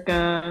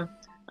Africa,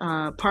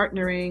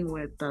 partnering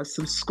with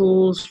some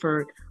schools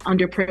for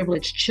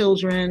underprivileged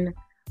children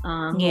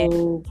Yeah.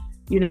 who,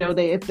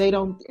 if they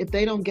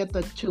don't get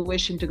the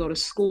tuition to go to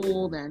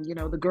school, then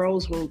the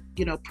girls will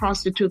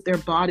prostitute their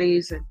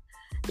bodies.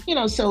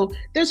 And so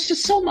there's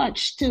just so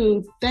much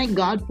to thank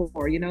God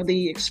for.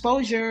 The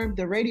exposure,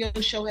 the radio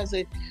show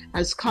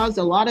has caused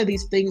a lot of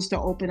these things to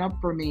open up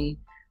for me.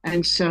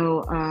 And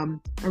so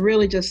I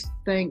really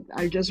thank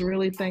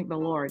the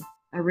Lord.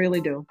 I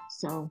really do.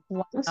 So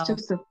Wow. that's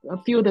just a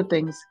few of the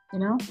things.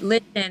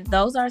 Listen,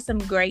 those are some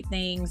great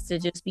things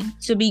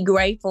to be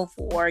grateful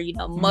for.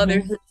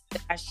 Motherhood.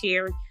 I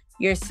share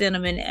your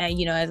sentiment,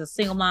 as a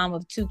single mom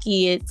of 2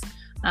 kids,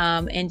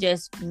 and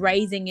just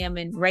raising them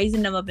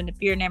up in the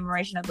fear and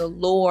admiration of the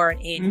Lord,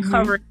 and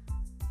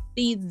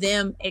see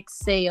them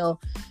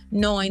excel,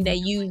 knowing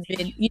that you've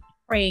been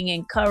praying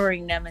and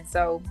covering them. And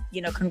so,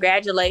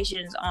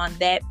 congratulations on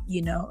that,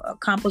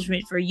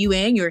 accomplishment for you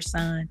and your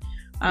son.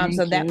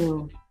 So that's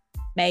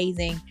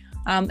amazing.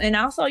 And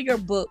also your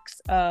books,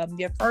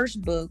 your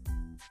first book,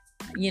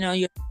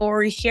 your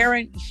story,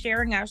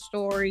 sharing our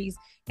stories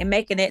and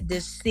making that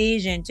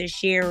decision to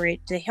share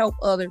it, to help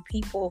other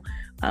people.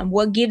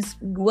 What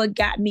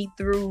got me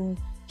through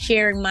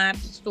sharing my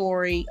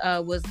story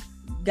was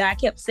God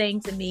kept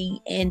saying to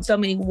me in so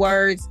many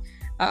words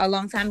a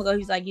long time ago.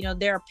 He's like,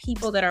 there are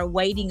people that are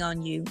waiting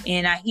on you.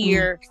 And I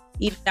hear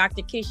even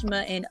Dr.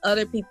 Kishma and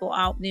other people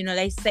out,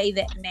 they say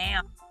that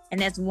now. And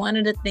that's one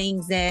of the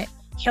things that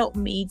helped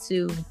me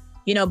to,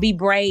 be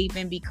brave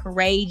and be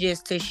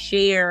courageous to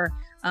share,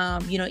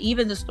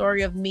 even the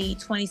story of me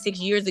 26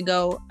 years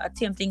ago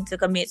attempting to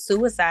commit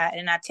suicide.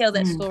 And I tell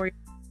that story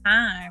all the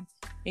time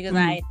because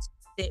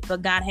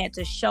but God had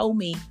to show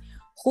me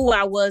who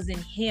I was in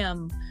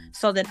Him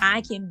so that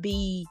I can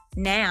be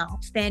now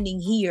standing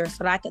here,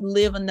 so that I can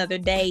live another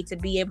day to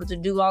be able to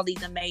do all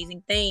these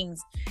amazing things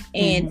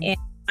and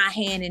my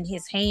hand in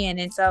His hand.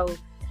 And so,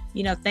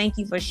 thank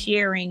you for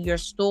sharing your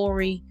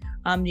story,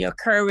 your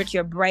courage,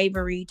 your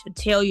bravery to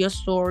tell your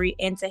story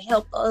and to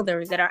help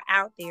others that are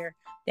out there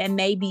that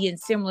may be in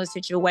similar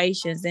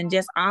situations, and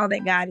just all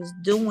that God is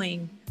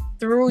doing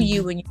through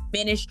you and your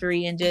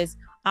ministry, and just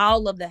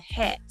all of the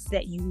hats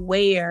that you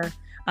wear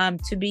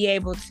to be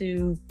able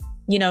to,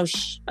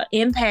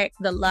 impact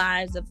the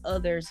lives of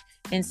others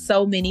and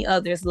so many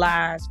others'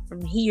 lives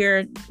from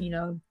here,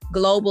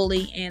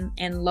 globally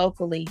and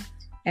locally.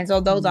 And so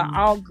those are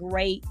all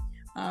great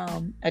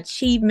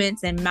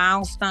achievements and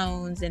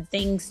milestones and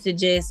things to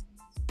just,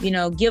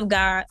 give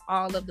God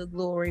all of the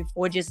glory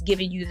for just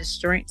giving you the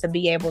strength to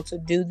be able to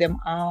do them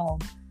all.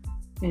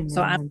 Amen.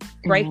 So I'm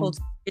grateful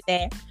to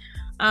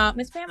that.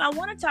 Ms. Pam, I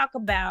want to talk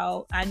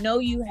about, I know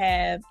you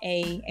have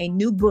a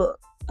new book,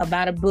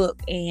 about a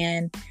book,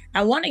 and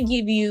I want to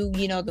give you,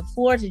 the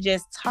floor to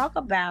just talk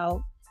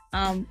about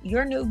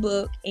your new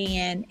book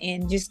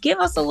and just give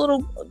us a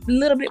little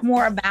bit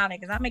more about it,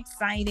 because I'm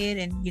excited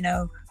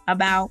and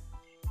about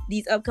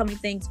these upcoming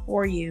things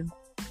for you.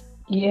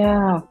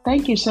 Yeah,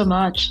 thank you so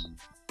much.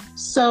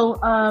 So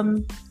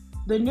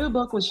the new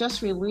book was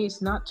just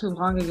released not too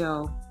long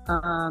ago.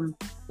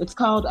 It's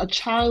called A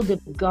Child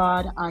of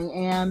God I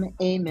Am,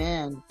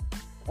 Amen.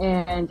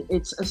 And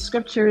it's a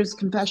scriptures,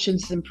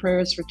 confessions, and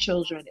prayers for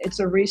children. It's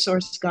a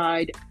resource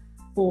guide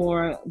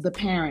for the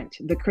parent,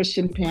 the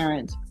Christian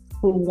parent,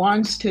 who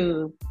wants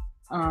to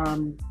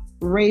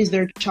raise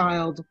their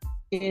child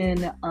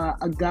in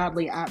a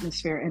godly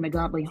atmosphere, in a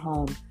godly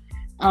home.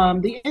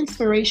 The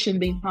inspiration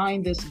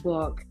behind this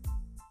book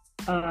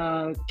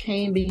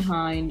came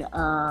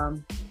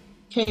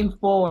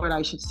forward,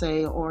 I should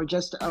say, or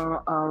just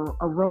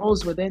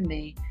arose within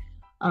me,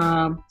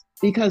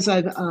 because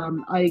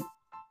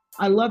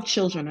I love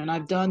children, and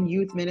I've done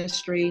youth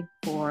ministry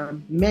for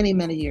many,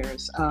 many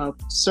years.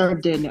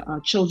 Served in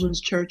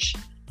children's church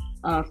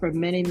for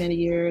many, many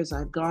years.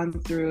 I've gone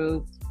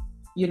through,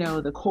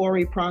 the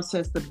Corey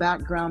process, the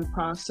background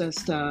process,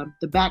 the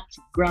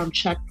background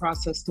check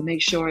process to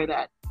make sure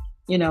that,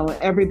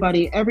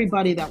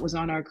 everybody that was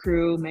on our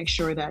crew, make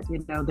sure that,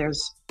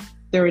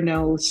 there are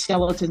no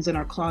skeletons in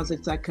our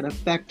closets that could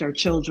affect our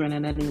children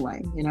in any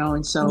way,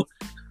 and so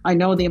I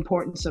know the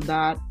importance of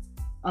that.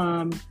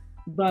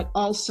 But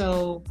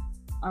also,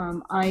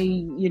 the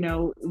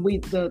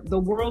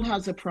world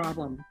has a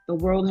problem. The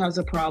world has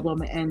a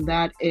problem, and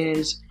that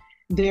is,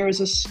 there's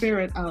a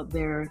spirit out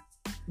there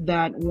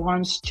that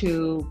wants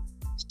to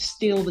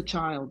steal the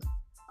child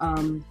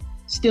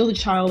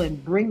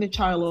and bring the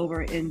child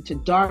over into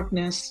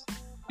darkness,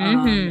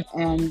 and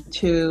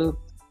to,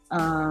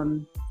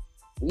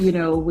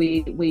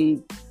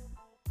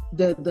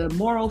 the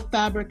moral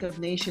fabric of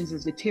nations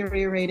is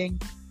deteriorating.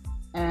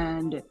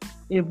 And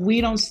if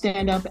we don't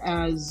stand up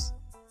as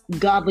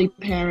godly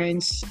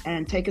parents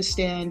and take a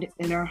stand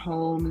in our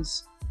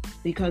homes,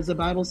 because the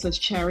Bible says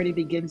charity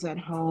begins at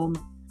home,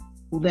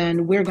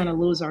 then we're going to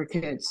lose our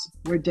kids.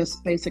 We're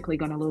just basically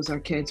going to lose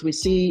our kids. We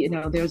see,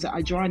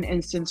 I draw an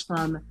instance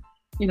from,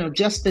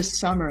 just this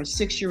summer, a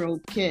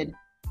 6-year-old kid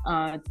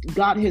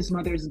got his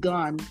mother's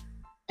gun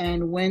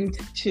and went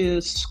to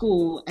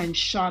school and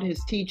shot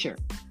his teacher,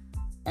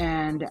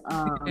 and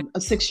a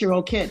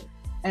 6-year-old kid,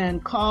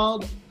 and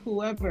called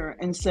whoever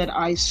and said,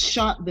 I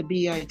shot the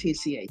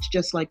BITCH,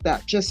 just like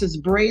that, just as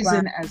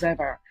brazen as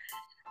ever.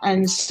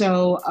 And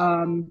so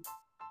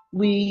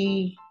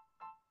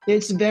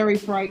it's very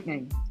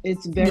frightening.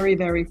 It's very,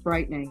 very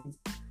frightening.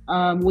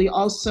 We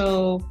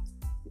also,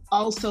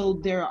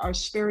 there are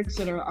spirits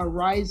that are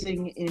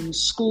arising in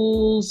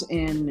schools,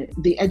 in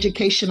the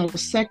educational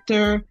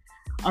sector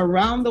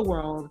around the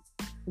world,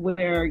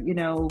 where,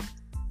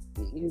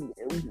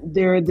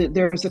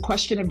 there's a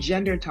question of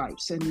gender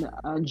types and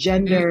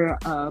gender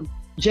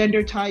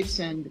types,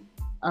 and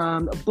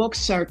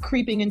books are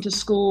creeping into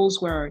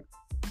schools where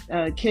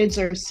kids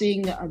are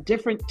seeing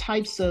different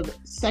types of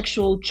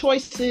sexual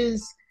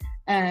choices,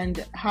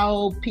 and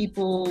how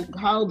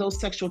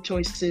those sexual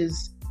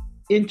choices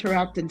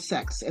interact in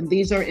sex. And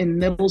these are in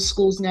middle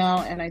schools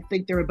now, and I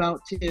think they're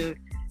about to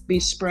be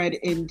spread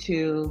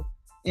into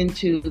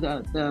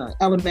the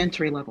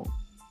elementary level.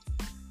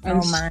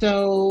 And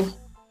so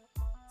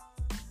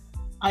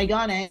I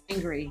got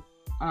angry.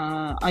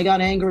 I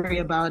got angry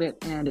about it,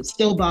 and it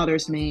still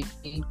bothers me.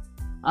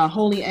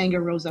 Holy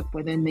anger rose up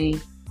within me,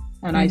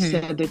 and I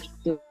said that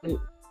the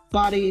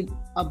body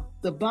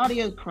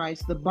of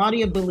Christ, the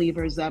body of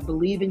believers that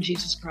believe in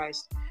Jesus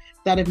Christ,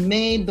 that have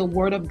made the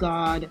Word of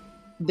God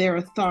their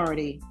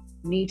authority,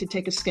 need to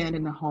take a stand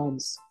in the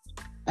homes.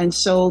 And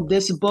so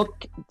this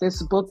book,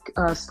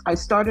 I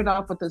started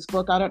off with this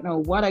book. I don't know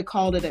what I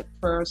called it at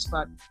first,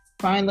 but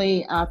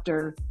finally,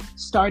 after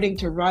starting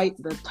to write,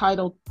 the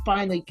title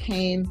finally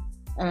came,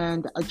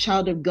 and A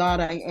Child of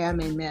God I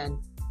Am, Amen,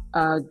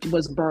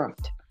 was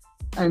birthed.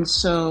 And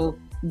so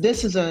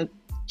this is a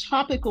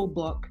topical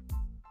book.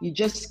 You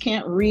just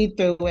can't read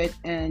through it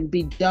and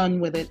be done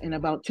with it in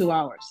about 2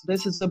 hours.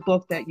 This is a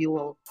book that you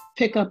will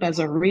pick up as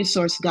a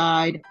resource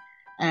guide,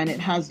 and it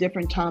has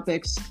different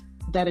topics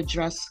that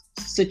address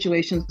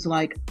situations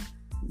like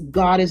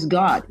God is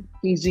God.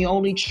 He's the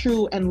only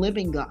true and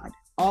living God.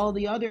 All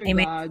the other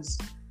Amen. Gods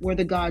were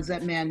the gods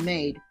that man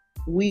made.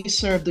 We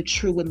serve the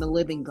true and the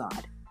living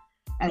God.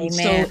 And Amen.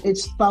 So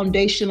it's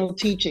foundational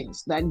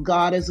teachings that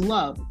God is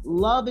love.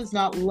 Love is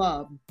not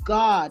love.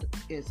 God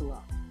is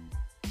love.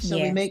 So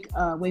yes.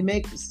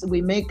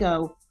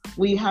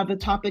 We have a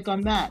topic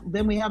on that.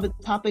 Then we have a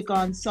topic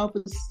on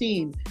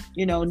self-esteem,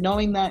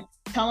 knowing that,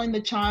 telling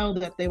the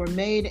child that they were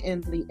made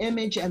in the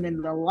image and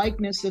in the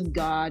likeness of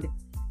God,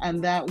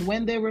 and that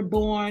when they were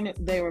born a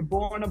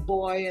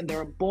boy, and they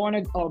were born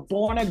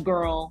a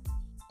girl,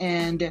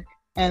 and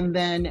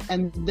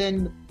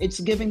then it's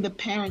giving the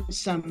parents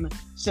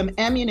some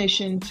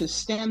ammunition to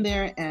stand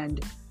there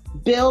and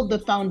build the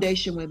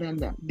foundation within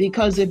them.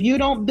 Because if you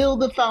don't build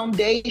the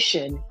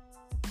foundation,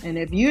 and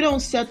if you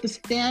don't set the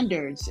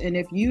standards, and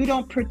if you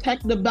don't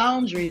protect the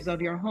boundaries of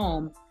your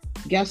home,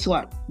 guess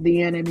what?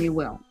 The enemy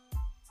will.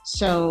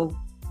 So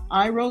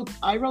I wrote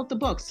the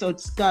book. So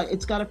it's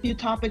got a few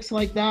topics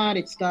like that.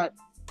 It's got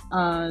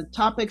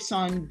topics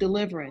on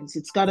deliverance.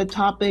 It's got a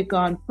topic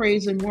on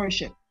praise and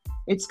worship.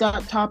 It's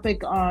got a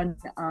topic on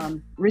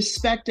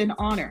respect and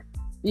honor,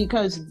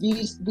 because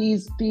these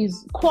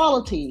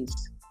qualities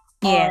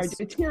are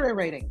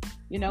deteriorating.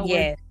 You know,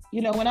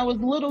 when I was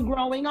little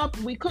growing up,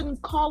 we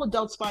couldn't call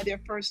adults by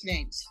their first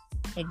names.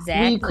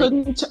 Exactly. We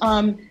couldn't,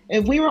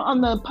 if we were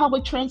on the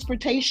public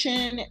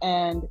transportation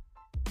and,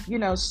 you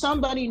know,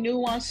 somebody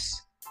knew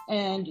us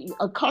and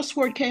a cuss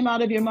word came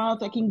out of your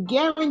mouth, I can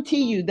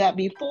guarantee you that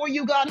before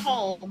you got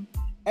home,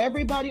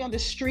 everybody on the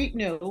street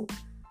knew.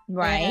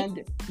 Right.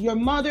 And your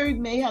mother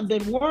may have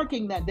been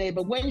working that day,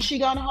 but when she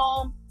got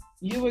home,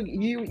 you were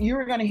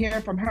going to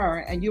hear from her,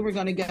 and you're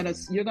going to get a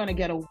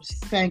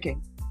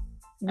spanking.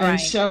 Right.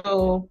 And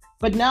so,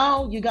 but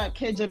now you got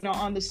kids that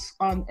are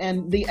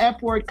and the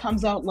F word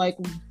comes out like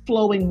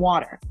flowing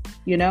water,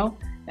 you know?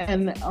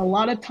 And a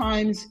lot of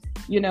times,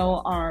 you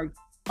know,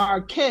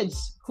 our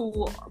kids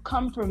who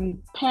come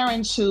from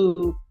parents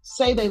who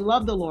say they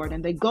love the Lord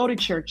and they go to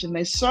church and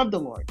they serve the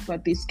Lord,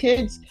 but these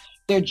kids,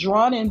 they're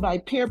drawn in by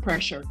peer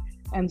pressure.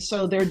 And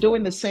so they're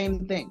doing the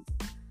same thing,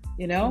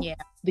 you know? Yeah.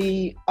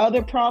 The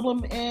other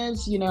problem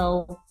is, you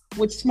know,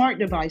 with smart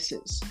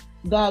devices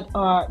that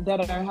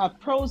have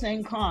pros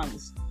and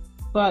cons,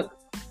 but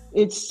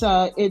it's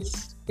a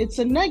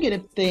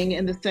negative thing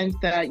in the sense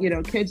that, you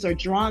know, kids are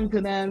drawn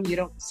to them. You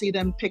don't see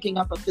them picking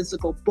up a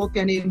physical book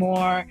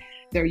anymore.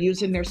 They're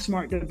using their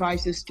smart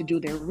devices to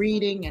do their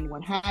reading and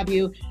what have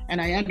you.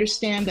 And I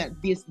understand that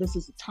this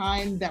is the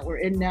time that we're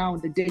in now,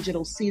 the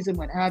digital season,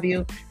 what have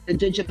you, the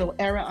digital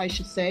era, I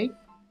should say.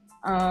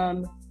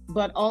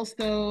 But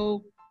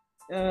also,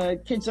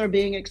 kids are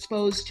being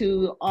exposed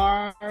to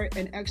R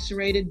and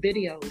X-rated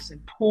videos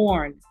and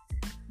porn,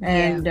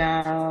 and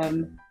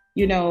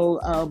you know,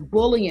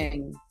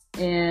 bullying,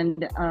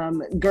 and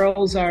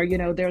girls are, you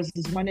know, there's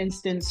this one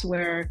instance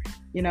where,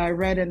 you know, I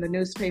read in the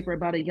newspaper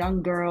about a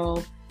young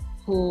girl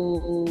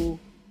who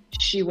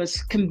she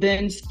was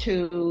convinced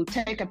to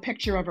take a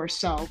picture of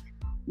herself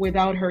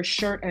without her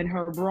shirt and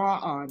her bra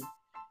on,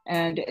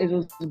 and it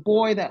was a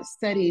boy that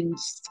said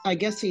I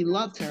guess he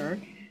loved her.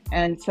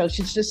 And so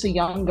she's just a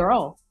young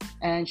girl,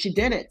 and she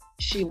did it.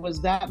 She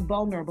was that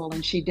vulnerable,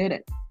 and she did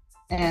it.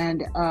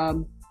 And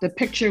the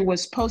picture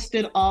was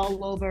posted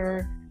all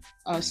over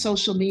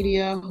social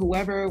media,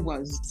 whoever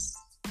was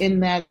in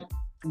that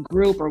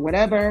group or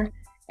whatever.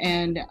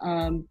 And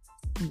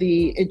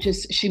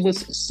she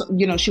was,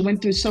 you know, she went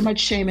through so much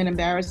shame and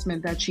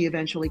embarrassment that she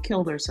eventually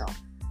killed herself.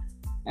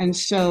 And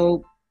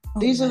so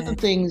these are the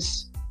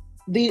things.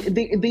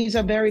 These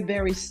are very,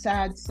 very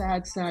sad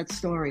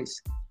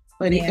stories.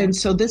 But and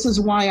so this is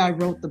why I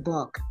wrote the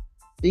book,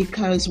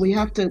 because we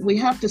have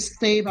to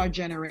save our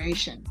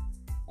generation,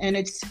 and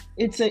it's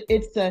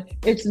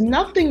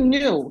nothing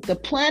new. The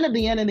plan of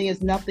the enemy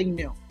is nothing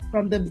new.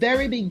 From the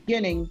very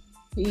beginning,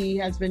 he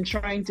has been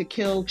trying to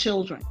kill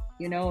children.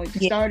 You know, it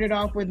started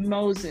off with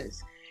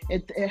Moses.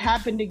 It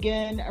happened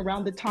again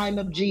around the time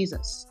of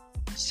Jesus.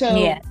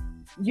 So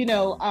you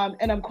know,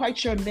 and I'm quite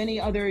sure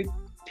many other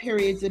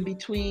periods in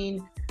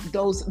between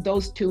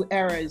those two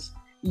eras,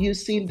 you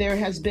see there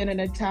has been an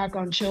attack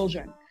on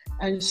children.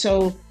 And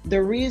so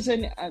the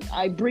reason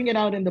I bring it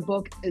out in the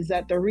book is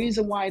that the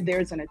reason why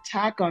there's an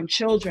attack on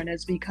children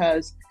is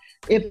because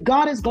if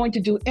God is going to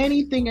do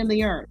anything in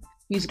the earth,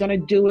 he's going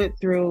to do it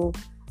through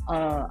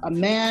a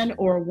man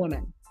or a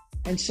woman.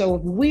 And so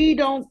if we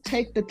don't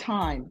take the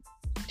time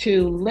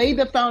to lay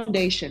the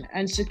foundation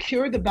and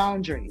secure the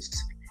boundaries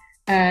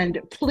and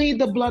plead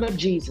the blood of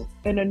Jesus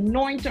and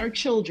anoint our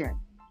children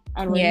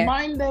and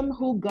remind them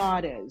who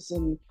God is,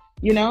 and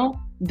you know,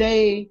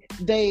 they're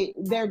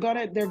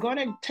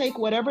gonna take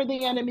whatever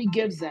the enemy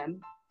gives them,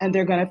 and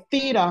they're gonna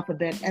feed off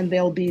of it, and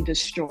they'll be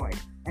destroyed.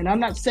 And I'm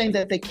not saying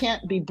that they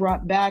can't be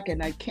brought back,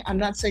 and I'm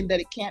not saying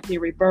that it can't be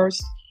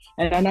reversed,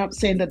 and I'm not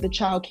saying that the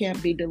child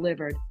can't be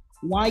delivered.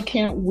 Why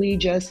can't we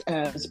just,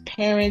 as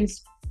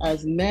parents,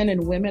 as men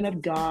and women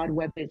of God,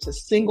 whether it's a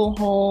single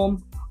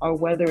home or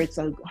whether it's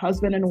a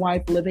husband and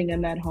wife living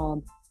in that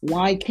home,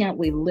 why can't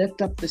we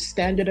lift up the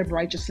standard of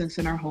righteousness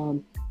in our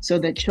home so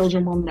that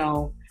children will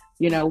know?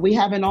 You know, we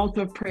have an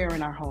altar of prayer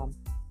in our home.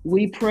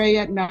 We pray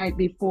at night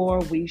before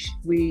we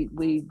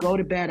go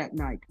to bed at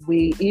night.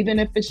 Even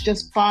if it's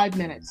just 5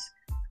 minutes,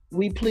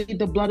 we plead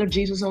the blood of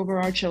Jesus over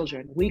our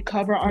children. We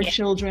cover our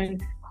children.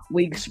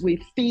 We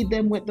feed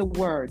them with the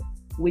word.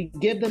 We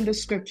give them the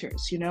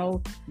scriptures, you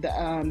know,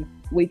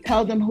 we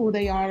tell them who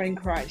they are in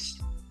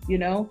Christ. You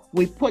know,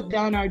 we put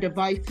down our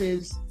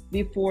devices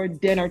before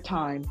dinner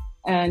time,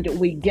 and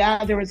we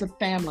gather as a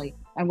family,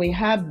 and we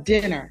have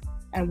dinner,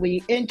 and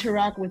we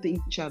interact with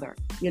each other,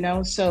 you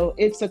know? So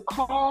it's a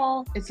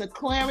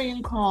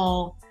clarion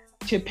call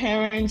to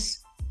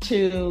parents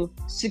to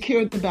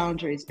secure the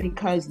boundaries,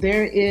 because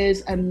there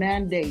is a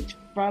mandate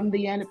from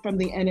the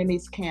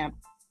enemy's camp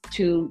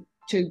to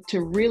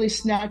really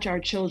snatch our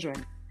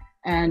children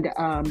and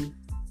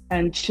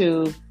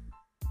to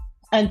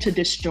and to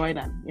destroy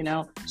them,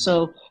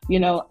 So,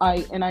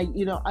 I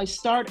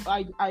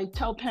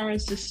tell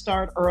parents to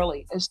start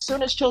early. As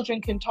soon as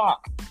children can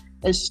talk,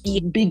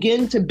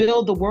 begin to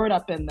build the word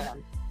up in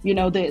them.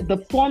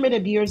 The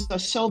formative years are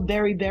so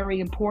very,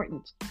 very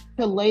important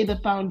to lay the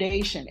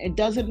foundation. It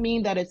doesn't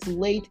mean that it's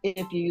late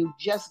if you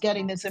just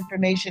getting this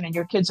information and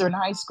your kids are in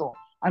high school.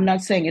 I'm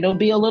not saying it'll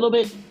be a little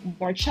bit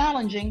more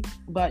challenging,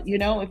 but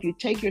if you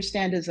take your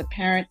stand as a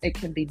parent, it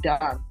can be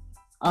done.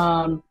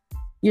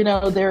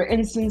 There are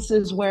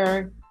instances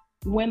where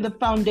when the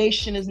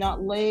foundation is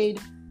not laid,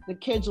 the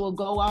kids will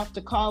go off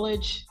to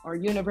college or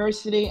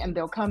university and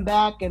they'll come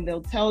back and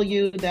they'll tell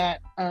you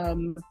that,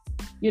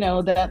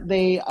 that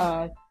they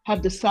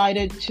have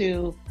decided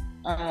to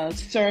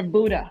serve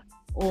Buddha,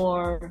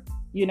 or,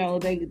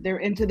 they're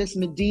into this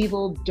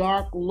medieval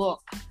dark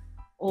look,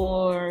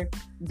 or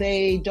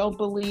they don't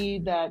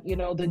believe that,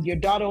 that your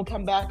daughter will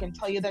come back and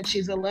tell you that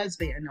she's a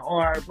lesbian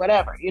or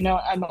whatever,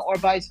 or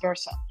vice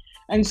versa.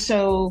 And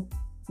so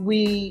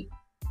we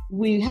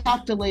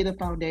have to lay the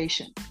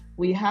foundation.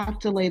 We have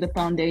to lay the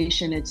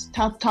foundation. It's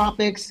tough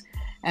topics.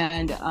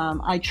 And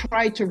I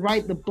tried to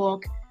write the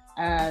book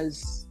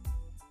as,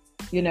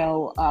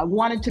 I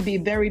wanted to be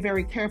very,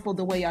 very careful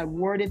the way I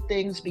worded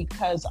things,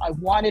 because I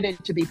wanted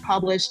it to be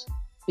published,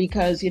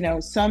 because,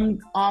 some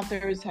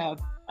authors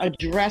have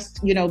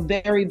addressed,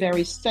 very,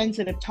 very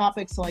sensitive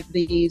topics like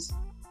these.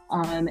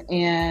 And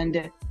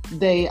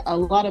a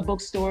lot of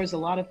bookstores, a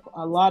lot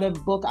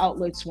of book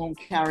outlets won't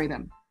carry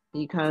them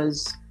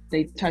because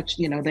they touch,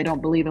 they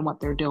don't believe in what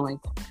they're doing.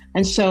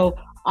 And so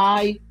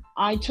I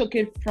took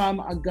it from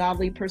a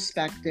godly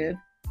perspective,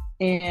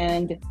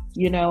 and,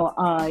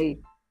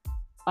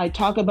 I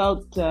talk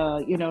about,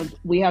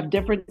 we have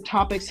different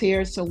topics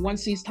here. So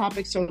once these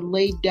topics are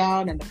laid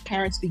down and the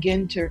parents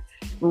begin to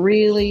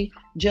really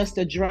just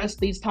address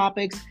these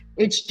topics,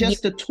 it's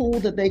just a tool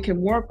that they can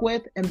work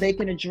with, and they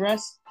can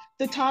address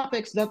the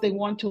topics that they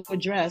want to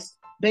address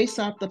based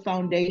off the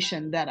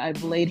foundation that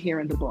I've laid here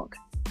in the book.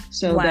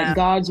 So that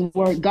God's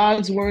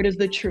word is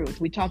the truth.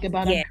 We talk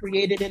about I'm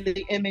created in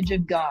the image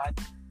of God.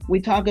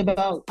 We talk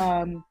about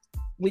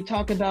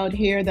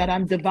here that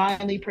I'm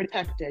divinely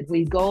protected.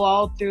 We go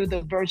all through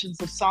the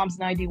versions of Psalms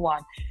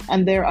 91,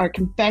 and there are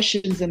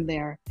confessions in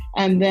there.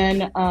 And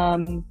then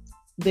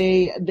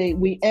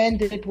we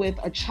end it with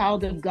a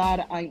child of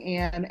God I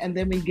am, and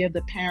then we give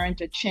the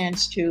parent a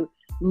chance to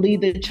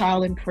lead the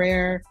child in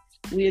prayer.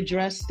 We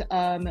addressed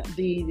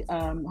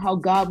how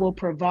God will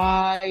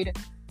provide,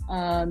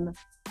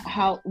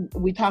 how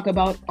we talk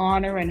about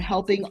honor and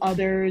helping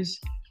others.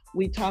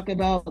 We talk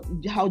about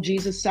how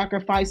Jesus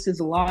sacrificed his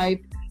life.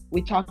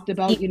 We talked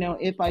about,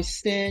 if I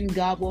sin,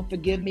 God will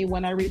forgive me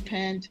when I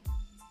repent.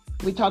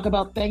 We talk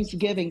about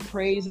thanksgiving,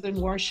 praise, and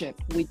worship.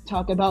 We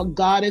talk about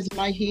God is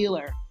my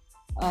healer.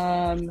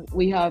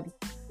 We have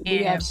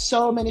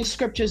so many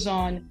scriptures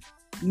on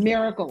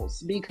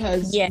miracles,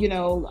 because a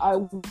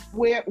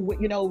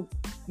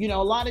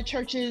lot of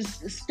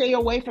churches stay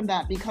away from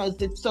that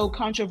because it's so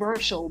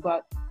controversial.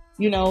 But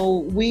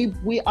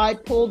I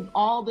pulled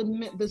all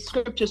the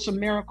scriptures from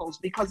miracles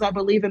because I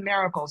believe in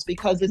miracles,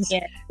 because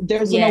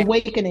there's an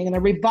awakening and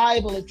a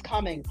revival is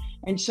coming.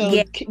 And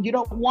so you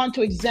don't want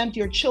to exempt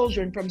your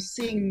children from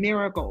seeing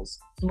miracles.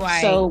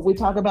 Right. So we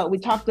talked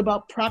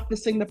about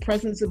practicing the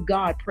presence of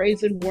God,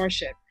 praise and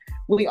worship.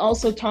 We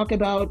also talk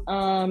about,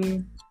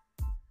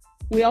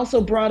 we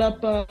also brought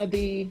up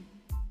the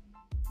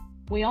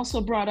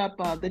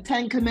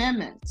 10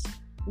 Commandments,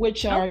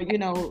 which are,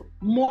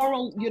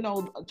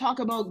 moral, talk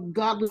about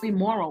godly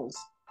morals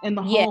in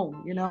the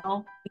home,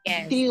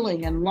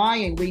 stealing and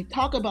lying. We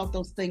talk about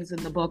those things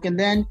in the book. And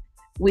then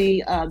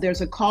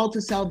there's a call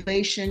to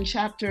salvation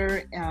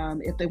chapter,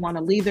 if they want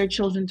to lead their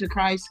children to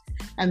Christ.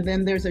 And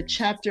then there's a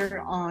chapter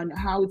on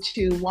how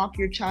to walk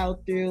your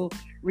child through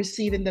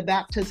receiving the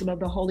baptism of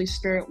the Holy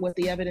Spirit with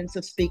the evidence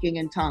of speaking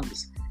in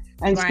tongues.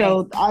 And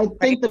so I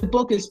think the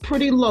book is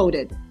pretty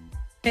loaded,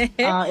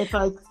 if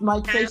I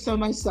might say so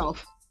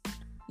myself.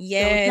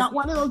 Yes. So it's not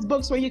one of those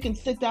books where you can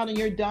sit down and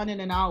you're done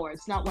in an hour.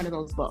 It's not one of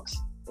those books.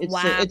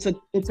 It's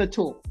a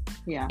tool.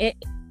 Yeah. It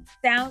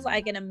sounds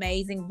like an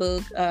amazing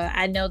book.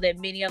 I know that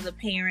many of the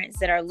parents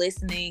that are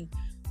listening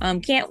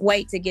can't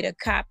wait to get a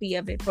copy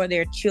of it for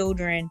their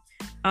children.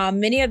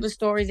 Many of the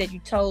stories that you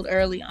told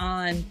early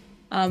on,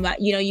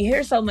 you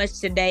hear so much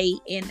today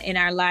in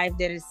our life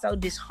that is so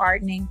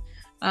disheartening.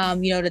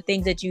 The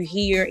things that you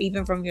hear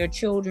even from your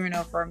children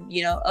or from,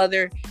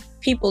 other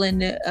people in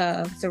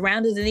the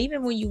surroundings. And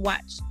even when you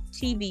watch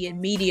TV and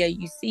media,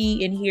 you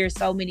see and hear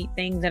so many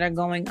things that are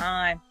going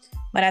on.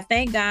 But I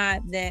thank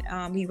God that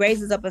he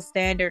raises up a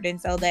standard,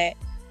 and so that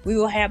we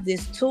will have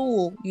this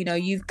tool.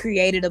 You've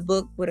created a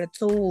book with a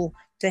tool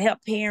to help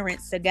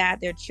parents to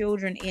guide their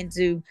children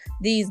into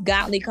these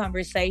godly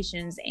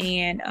conversations,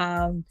 and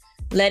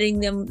letting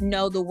them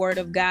know the word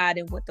of God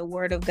and what the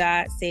word of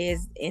God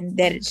says, and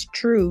that it's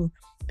true.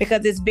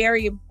 Because it's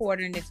very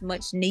important. It's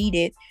much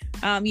needed.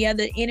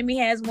 The enemy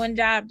has one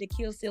job: to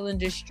kill, steal, and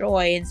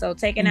destroy. And so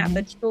taking out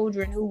the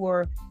children who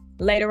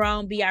later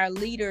on be our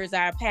leaders,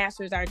 our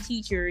pastors, our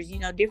teachers,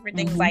 different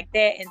things like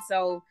that. And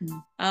so,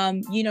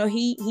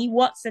 he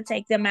wants to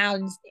take them out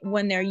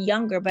when they're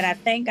younger. But I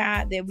thank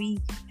God that we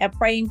have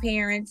praying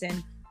parents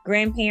and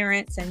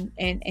grandparents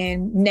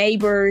and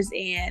neighbors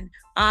and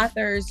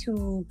authors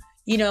who,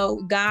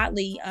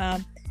 godly,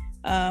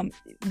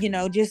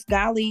 just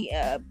godly,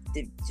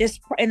 just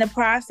in the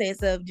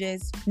process of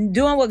just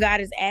doing what God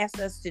has asked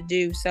us to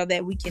do, so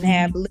that we can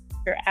have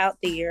literature out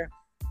there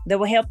that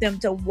will help them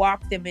to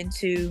walk them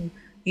into,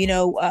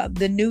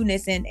 the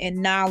newness and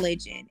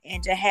knowledge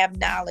and to have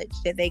knowledge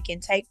that they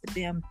can take with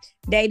them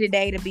day to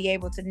day to be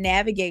able to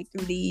navigate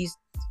through these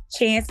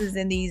chances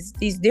and these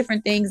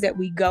different things that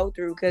we go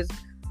through, because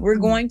we're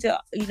going to,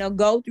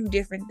 go through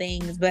different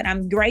things. But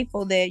I'm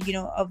grateful that,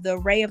 of the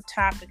array of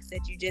topics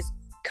that you just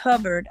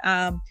covered,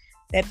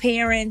 that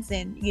parents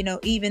and,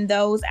 even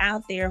those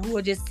out there who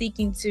are just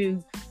seeking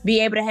to be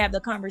able to have the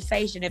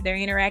conversation, if they're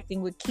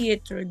interacting with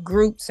kids or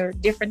groups or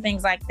different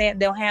things like that,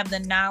 they'll have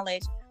the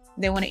knowledge.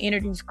 They want to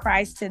introduce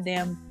Christ to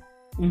them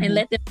and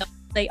let them know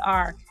who they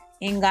are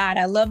in God.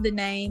 I love the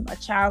name, A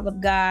Child of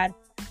God.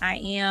 I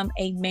am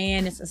a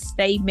man. It's a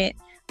statement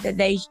that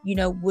they,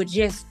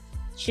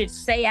 should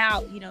say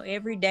out,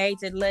 every day,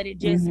 to let it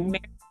just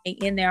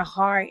marinate in their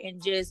heart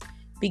and just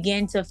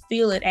begin to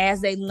feel it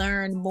as they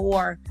learn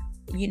more,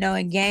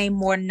 and gain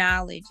more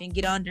knowledge and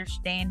get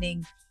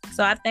understanding.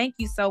 So I thank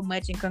you so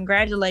much, and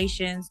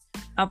congratulations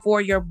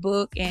for your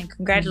book, and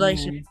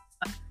congratulations,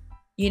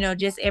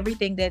 just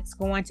everything that's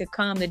going to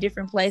come, the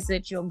different places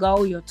that you'll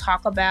go, you'll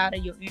talk about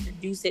it, you'll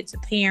introduce it to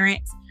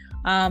parents.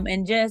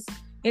 And just,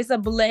 it's a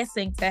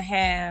blessing to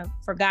have,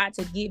 for God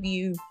to give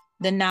you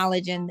the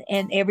knowledge and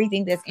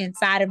everything that's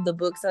inside of the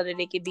book, so that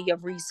it could be a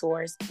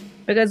resource,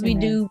 because we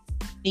do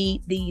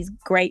need these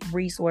great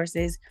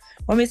resources.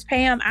 Well, Miss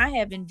Pam, I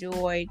have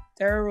enjoyed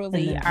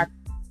thoroughly our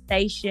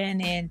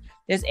conversation, and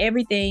there's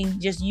everything,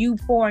 just you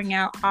pouring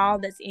out all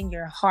that's in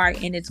your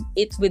heart, and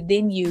it's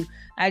within you.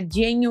 I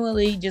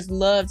genuinely just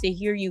love to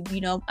hear you.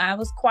 I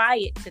was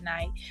quiet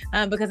tonight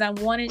because I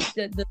wanted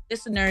the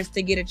listeners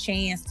to get a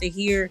chance to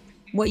hear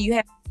what you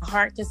have in your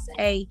heart to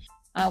say.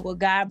 What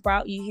God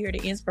brought you here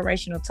to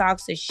Inspirational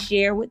Talks to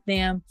share with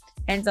them.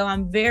 And so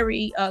I'm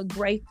very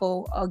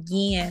grateful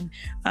again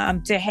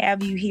to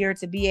have you here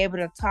to be able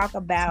to talk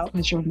about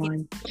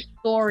the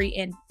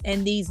story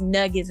and these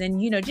nuggets,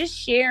 and, just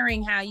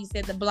sharing how you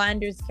said the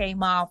blinders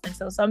came off. And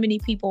so many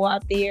people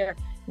out there,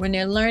 when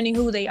they're learning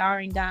who they are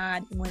in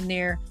God, when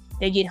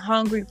they get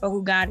hungry for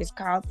who God has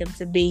called them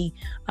to be,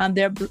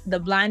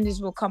 the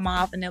blinders will come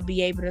off, and they'll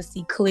be able to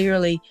see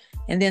clearly.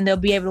 And then they'll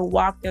be able to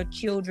walk their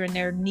children,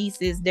 their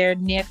nieces, their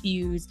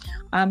nephews,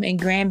 and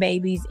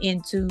grandbabies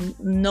into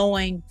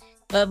knowing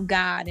of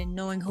God and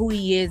knowing who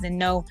He is, and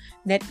know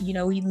that,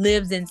 He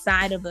lives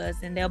inside of us,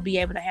 and they'll be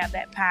able to have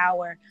that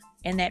power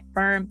and that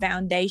firm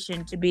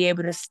foundation to be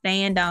able to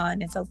stand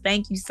on. And so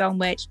thank you so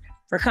much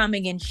for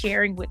coming and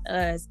sharing with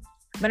us.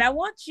 But I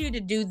want you to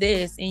do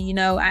this. And,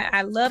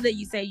 I love that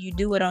you say you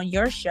do it on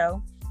your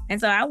show. And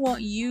so I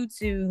want you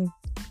to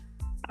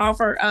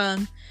offer,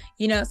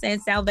 saying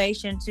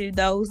salvation to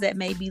those that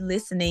may be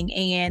listening.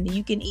 And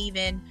you can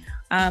even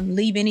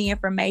leave any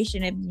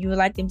information if you would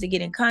like them to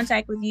get in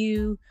contact with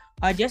you,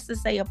 or just to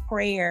say a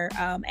prayer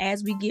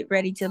as we get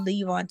ready to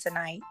leave on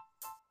tonight.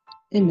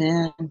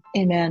 Amen.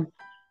 Amen.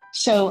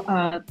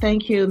 So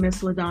thank you,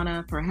 Miss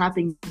LaDonna, for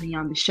having me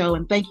on the show.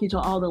 And thank you to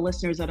all the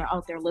listeners that are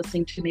out there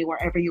listening to me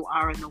wherever you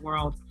are in the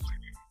world.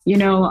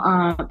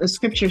 The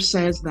scripture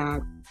says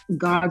that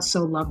God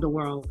so loved the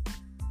world.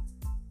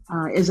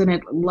 Isn't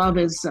it? Love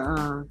is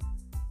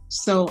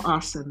so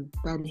awesome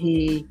that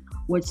He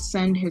would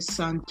send His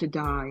Son to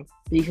die,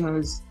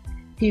 because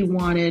He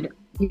wanted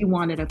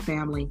a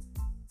family.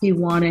 He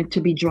wanted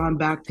to be drawn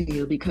back to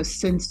you, because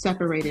sin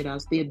separated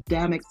us. The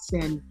Adamic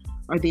sin,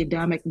 or the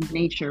Adamic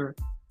nature,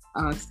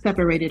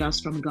 separated us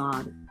from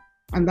God.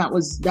 And that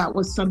was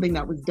something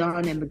that was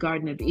done in the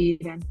Garden of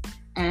Eden.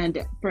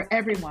 And for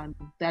everyone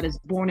that is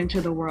born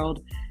into the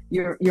world,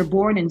 you're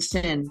born in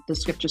sin, the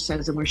scripture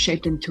says, and we're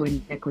shaped into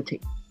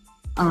iniquity.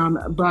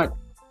 But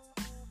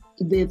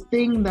the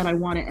thing that I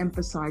want to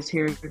emphasize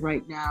here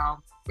right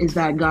now is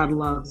that God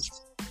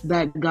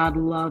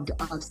loved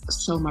us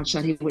so much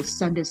that He would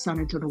send His Son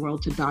into the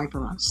world to die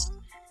for us.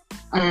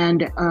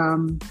 And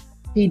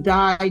He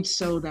died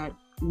so that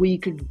we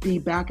could be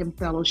back in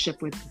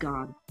fellowship with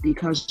God,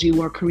 because you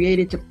were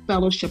created to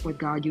fellowship with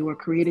God. You were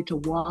created to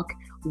walk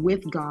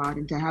with God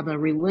and to have a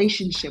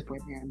relationship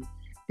with Him,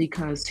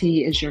 because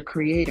He is your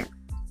creator.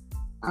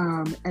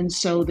 And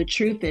so the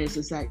truth is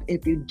that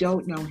if you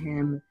don't know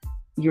Him,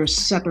 you're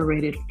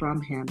separated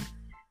from Him.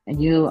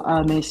 And you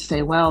may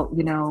say, well,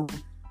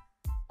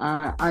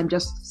 I'm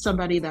just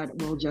somebody that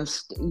will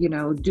just,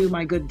 do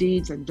my good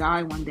deeds and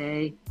die one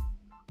day.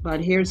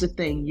 But here's the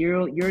thing,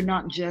 you're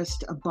not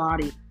just a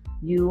body.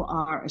 You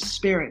are a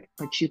spirit,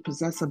 but you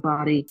possess a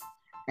body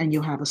and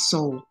you have a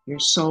soul. Your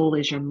soul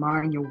is your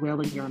mind, your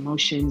will, and your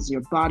emotions.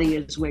 Your body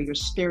is where your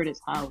spirit is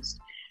housed.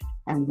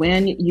 And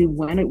when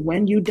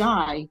you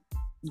die,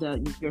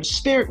 your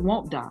spirit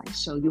won't die.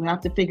 So you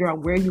have to figure out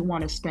where you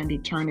want to spend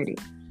eternity.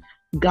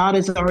 God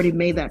has already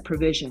made that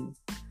provision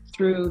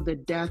through the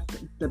death,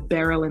 the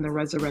burial, and the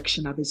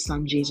resurrection of his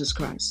son, Jesus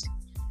Christ.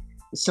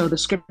 So the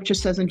scripture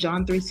says in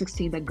John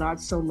 3:16 that God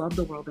so loved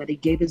the world that he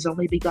gave his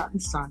only begotten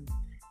son,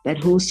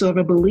 that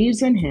whosoever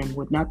believes in him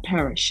would not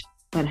perish,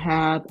 but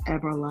have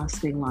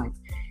everlasting life.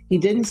 He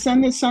didn't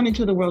send his son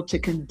into the world to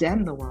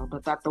condemn the world,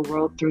 but that the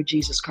world through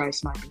Jesus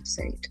Christ might be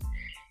saved.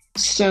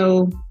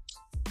 So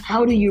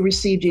how do you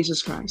receive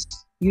Jesus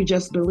Christ? You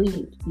just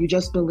believe. You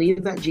just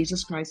believe that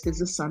Jesus Christ is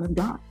the Son of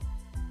God.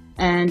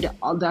 And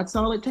that's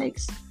all it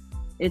takes.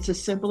 It's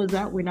as simple as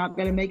that. We're not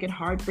going to make it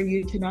hard for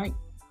you tonight.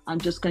 I'm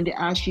just going to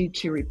ask you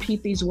to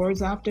repeat these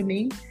words after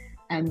me.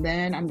 And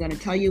then I'm going to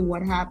tell you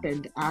what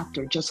happened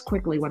after, just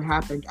quickly what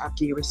happened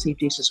after you received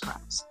Jesus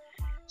Christ.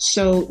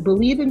 So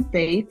believe in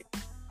faith.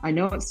 I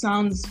know it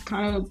sounds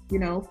kind of,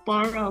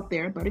 far out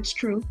there, but it's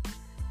true.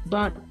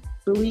 But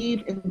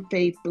believe in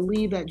faith.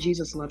 Believe that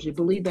Jesus loves you.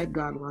 Believe that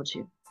God loves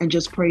you. And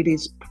just pray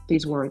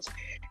these words.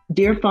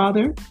 Dear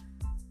Father,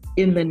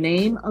 in the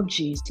name of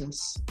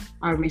Jesus,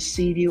 I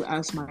receive you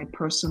as my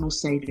personal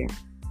Savior.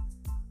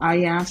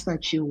 I ask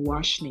that you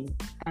wash me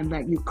and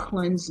that you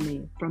cleanse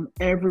me from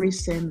every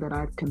sin that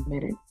I've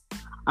committed.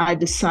 I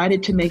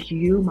decided to make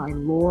you my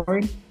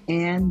Lord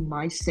and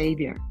my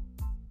Savior.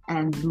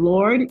 And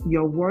Lord,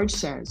 your word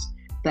says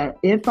that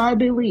if I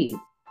believe,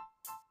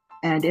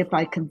 and if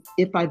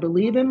I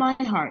believe in my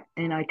heart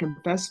and I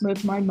confess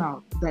with my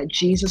mouth that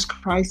Jesus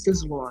Christ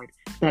is Lord,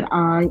 that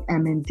I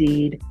am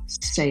indeed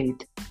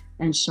saved.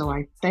 And so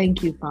I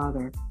thank you,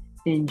 Father,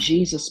 in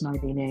Jesus'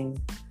 mighty name.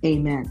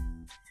 Amen.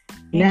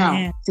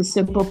 Now, it's a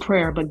simple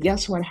prayer, but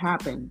guess what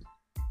happened?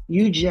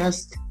 You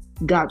just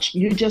got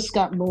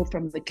moved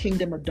from the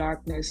kingdom of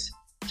darkness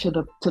to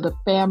the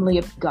family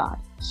of God.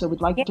 So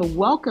we'd like to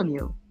welcome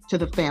you to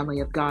the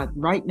family of God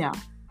right now.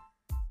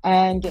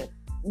 And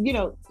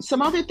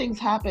some other things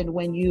happen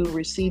when you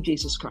receive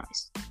Jesus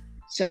Christ.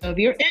 So if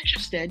you're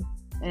interested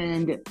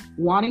and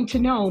wanting to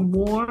know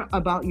more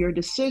about your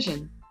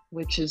decision,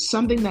 which is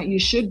something that you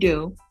should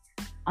do,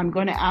 I'm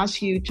going to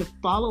ask you to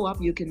follow up.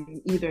 You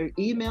can either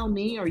email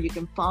me or you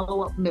can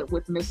follow up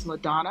with Miss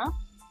LaDonna.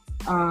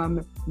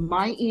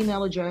 My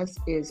email address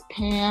is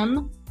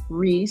Pam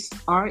Reece,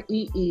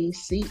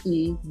 Reece,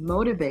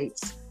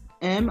 motivates,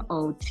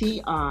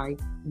 MOTIVATES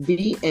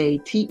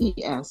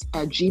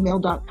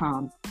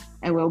 @gmail.com.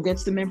 And we'll get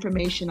some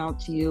information out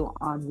to you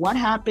on what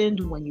happened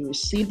when you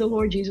received the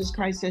Lord Jesus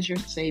Christ as your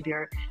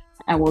Savior.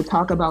 And we'll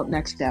talk about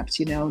next steps.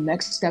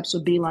 Next steps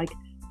would be like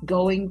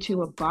going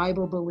to a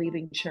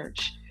Bible-believing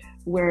church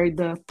where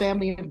the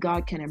family of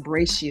God can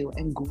embrace you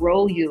and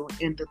grow you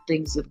in the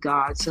things of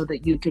God so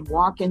that you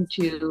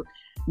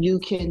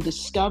can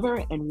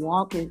discover and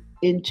walk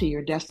into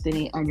your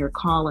destiny and your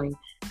calling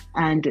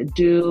and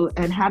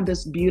have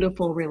this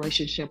beautiful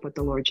relationship with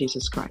the Lord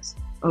Jesus Christ.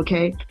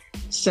 Okay?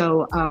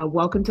 So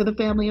welcome to the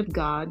family of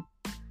God.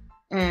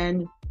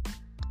 And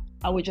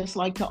I would just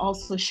like to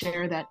also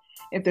share that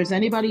if there's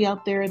anybody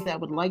out there that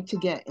would like to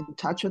get in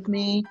touch with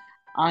me,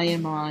 I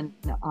am on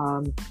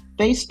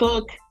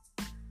Facebook,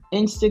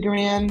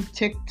 Instagram,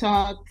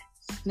 TikTok,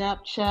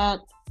 Snapchat,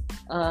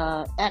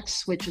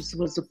 X, which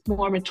was a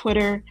former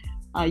Twitter.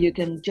 You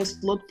can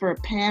just look for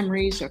Pam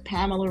Reece or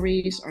Pamela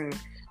Reece or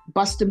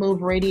Bust a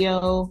Move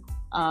Radio.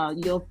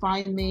 You'll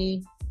find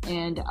me,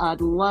 and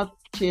I'd love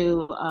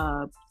to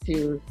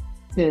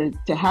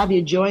have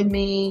you join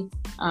me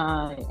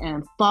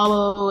and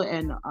follow,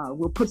 and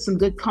we'll put some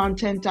good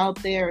content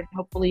out there, and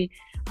hopefully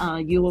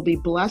you will be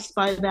blessed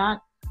by that.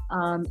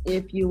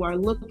 If you are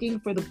looking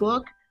for the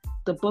book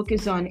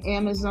is on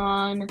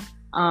Amazon.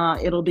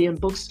 It'll be in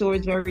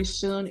bookstores very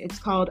soon. It's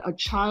called A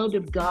Child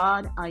of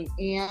God, I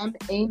Am,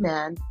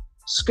 Amen,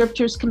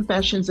 Scriptures,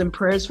 Confessions, and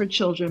Prayers for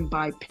Children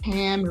by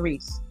Pam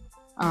Reece.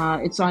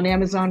 It's on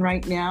Amazon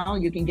right now.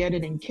 You can get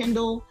it in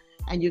Kindle,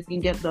 and you can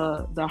get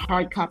the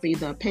hard copy,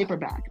 the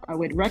paperback. I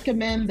would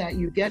recommend that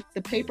you get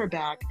the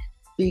paperback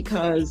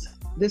because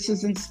this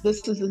is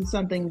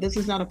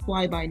not a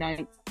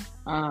fly-by-night,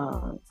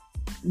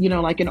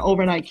 like an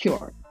overnight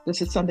cure.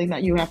 This is something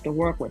that you have to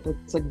work with.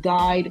 It's a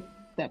guide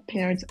that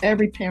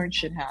every parent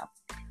should have.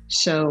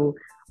 So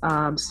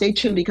stay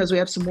tuned because we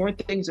have some more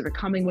things that are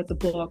coming with the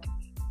book.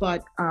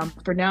 But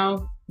for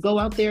now, go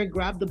out there,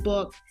 grab the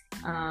book.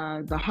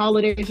 The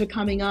holidays are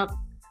coming up.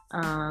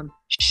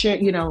 Share,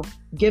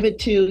 give it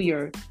to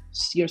your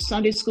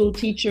Sunday school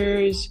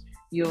teachers,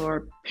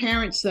 your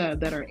parents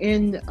that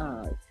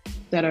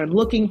are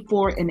looking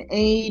for an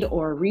aid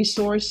or a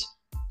resource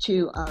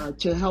to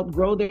help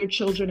grow their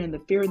children in the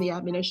fear and the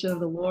admonition of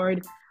the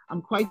Lord.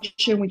 I'm quite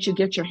sure once you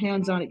get your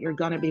hands on it, you're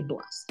going to be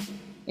blessed.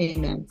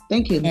 Amen.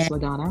 Thank you, Ms.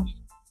 LaDonna.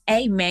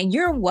 Amen.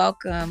 You're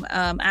welcome.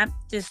 I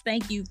just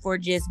thank you for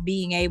just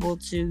being able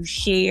to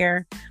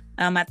share.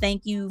 I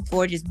thank you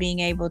for just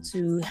being able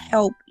to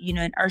help,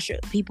 and usher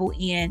people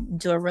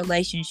into a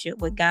relationship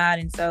with God.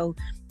 And so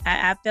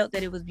I felt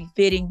that it was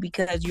befitting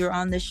because you're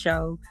on the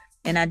show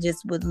And I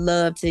just would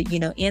love to,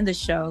 end the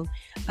show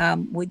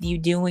with you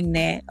doing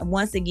that.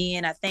 Once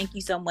again, I thank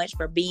you so much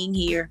for being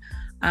here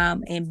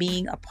and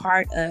being a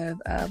part of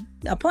a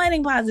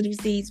Planting Positive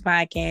Seeds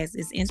podcast.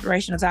 It's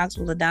Inspirational Talks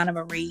with LaDonna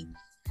Marie.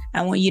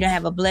 I want you to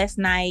have a blessed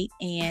night.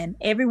 And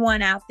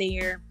everyone out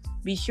there,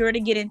 be sure to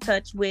get in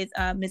touch with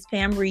Miss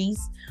Pam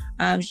Reece.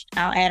 I'll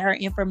add her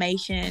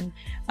information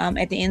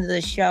at the end of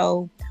the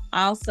show.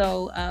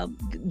 Also,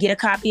 get a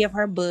copy of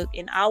her book,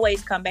 and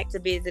always come back to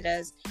visit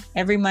us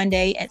every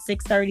Monday at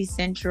 6:30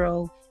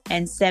 Central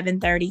and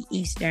 7:30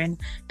 Eastern.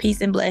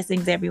 Peace and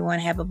blessings, everyone.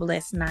 Have a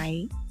blessed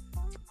night.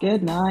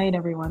 Good night,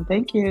 everyone.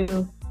 Thank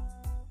you.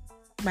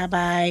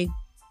 Bye-bye.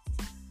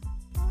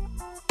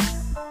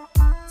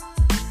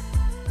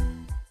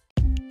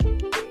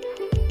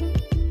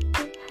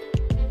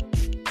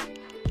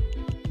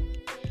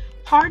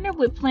 Partner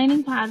with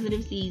Planting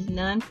Positive Seeds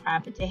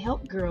nonprofit to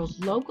help girls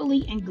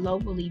locally and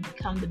globally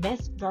become the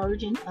best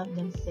version of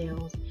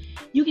themselves.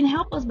 You can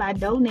help us by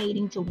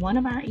donating to one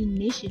of our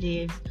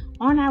initiatives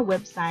on our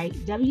website,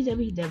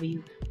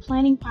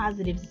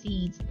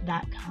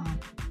 www.plantingpositiveseeds.com.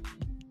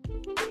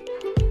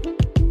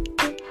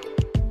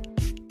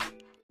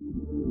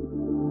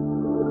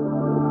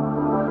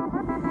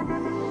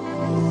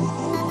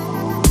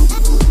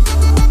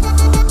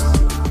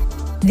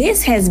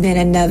 This has been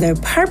another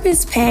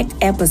purpose-packed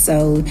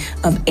episode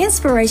of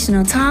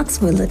Inspirational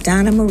Talks with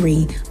LaDonna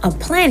Marie, a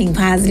Planting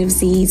Positive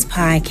Seeds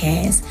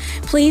podcast.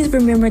 Please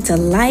remember to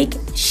like,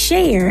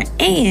 share,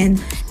 and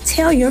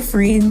tell your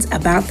friends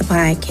about the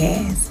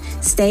podcast.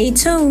 Stay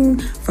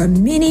tuned for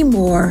many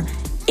more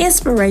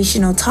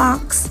Inspirational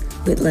Talks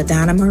with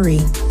LaDonna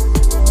Marie.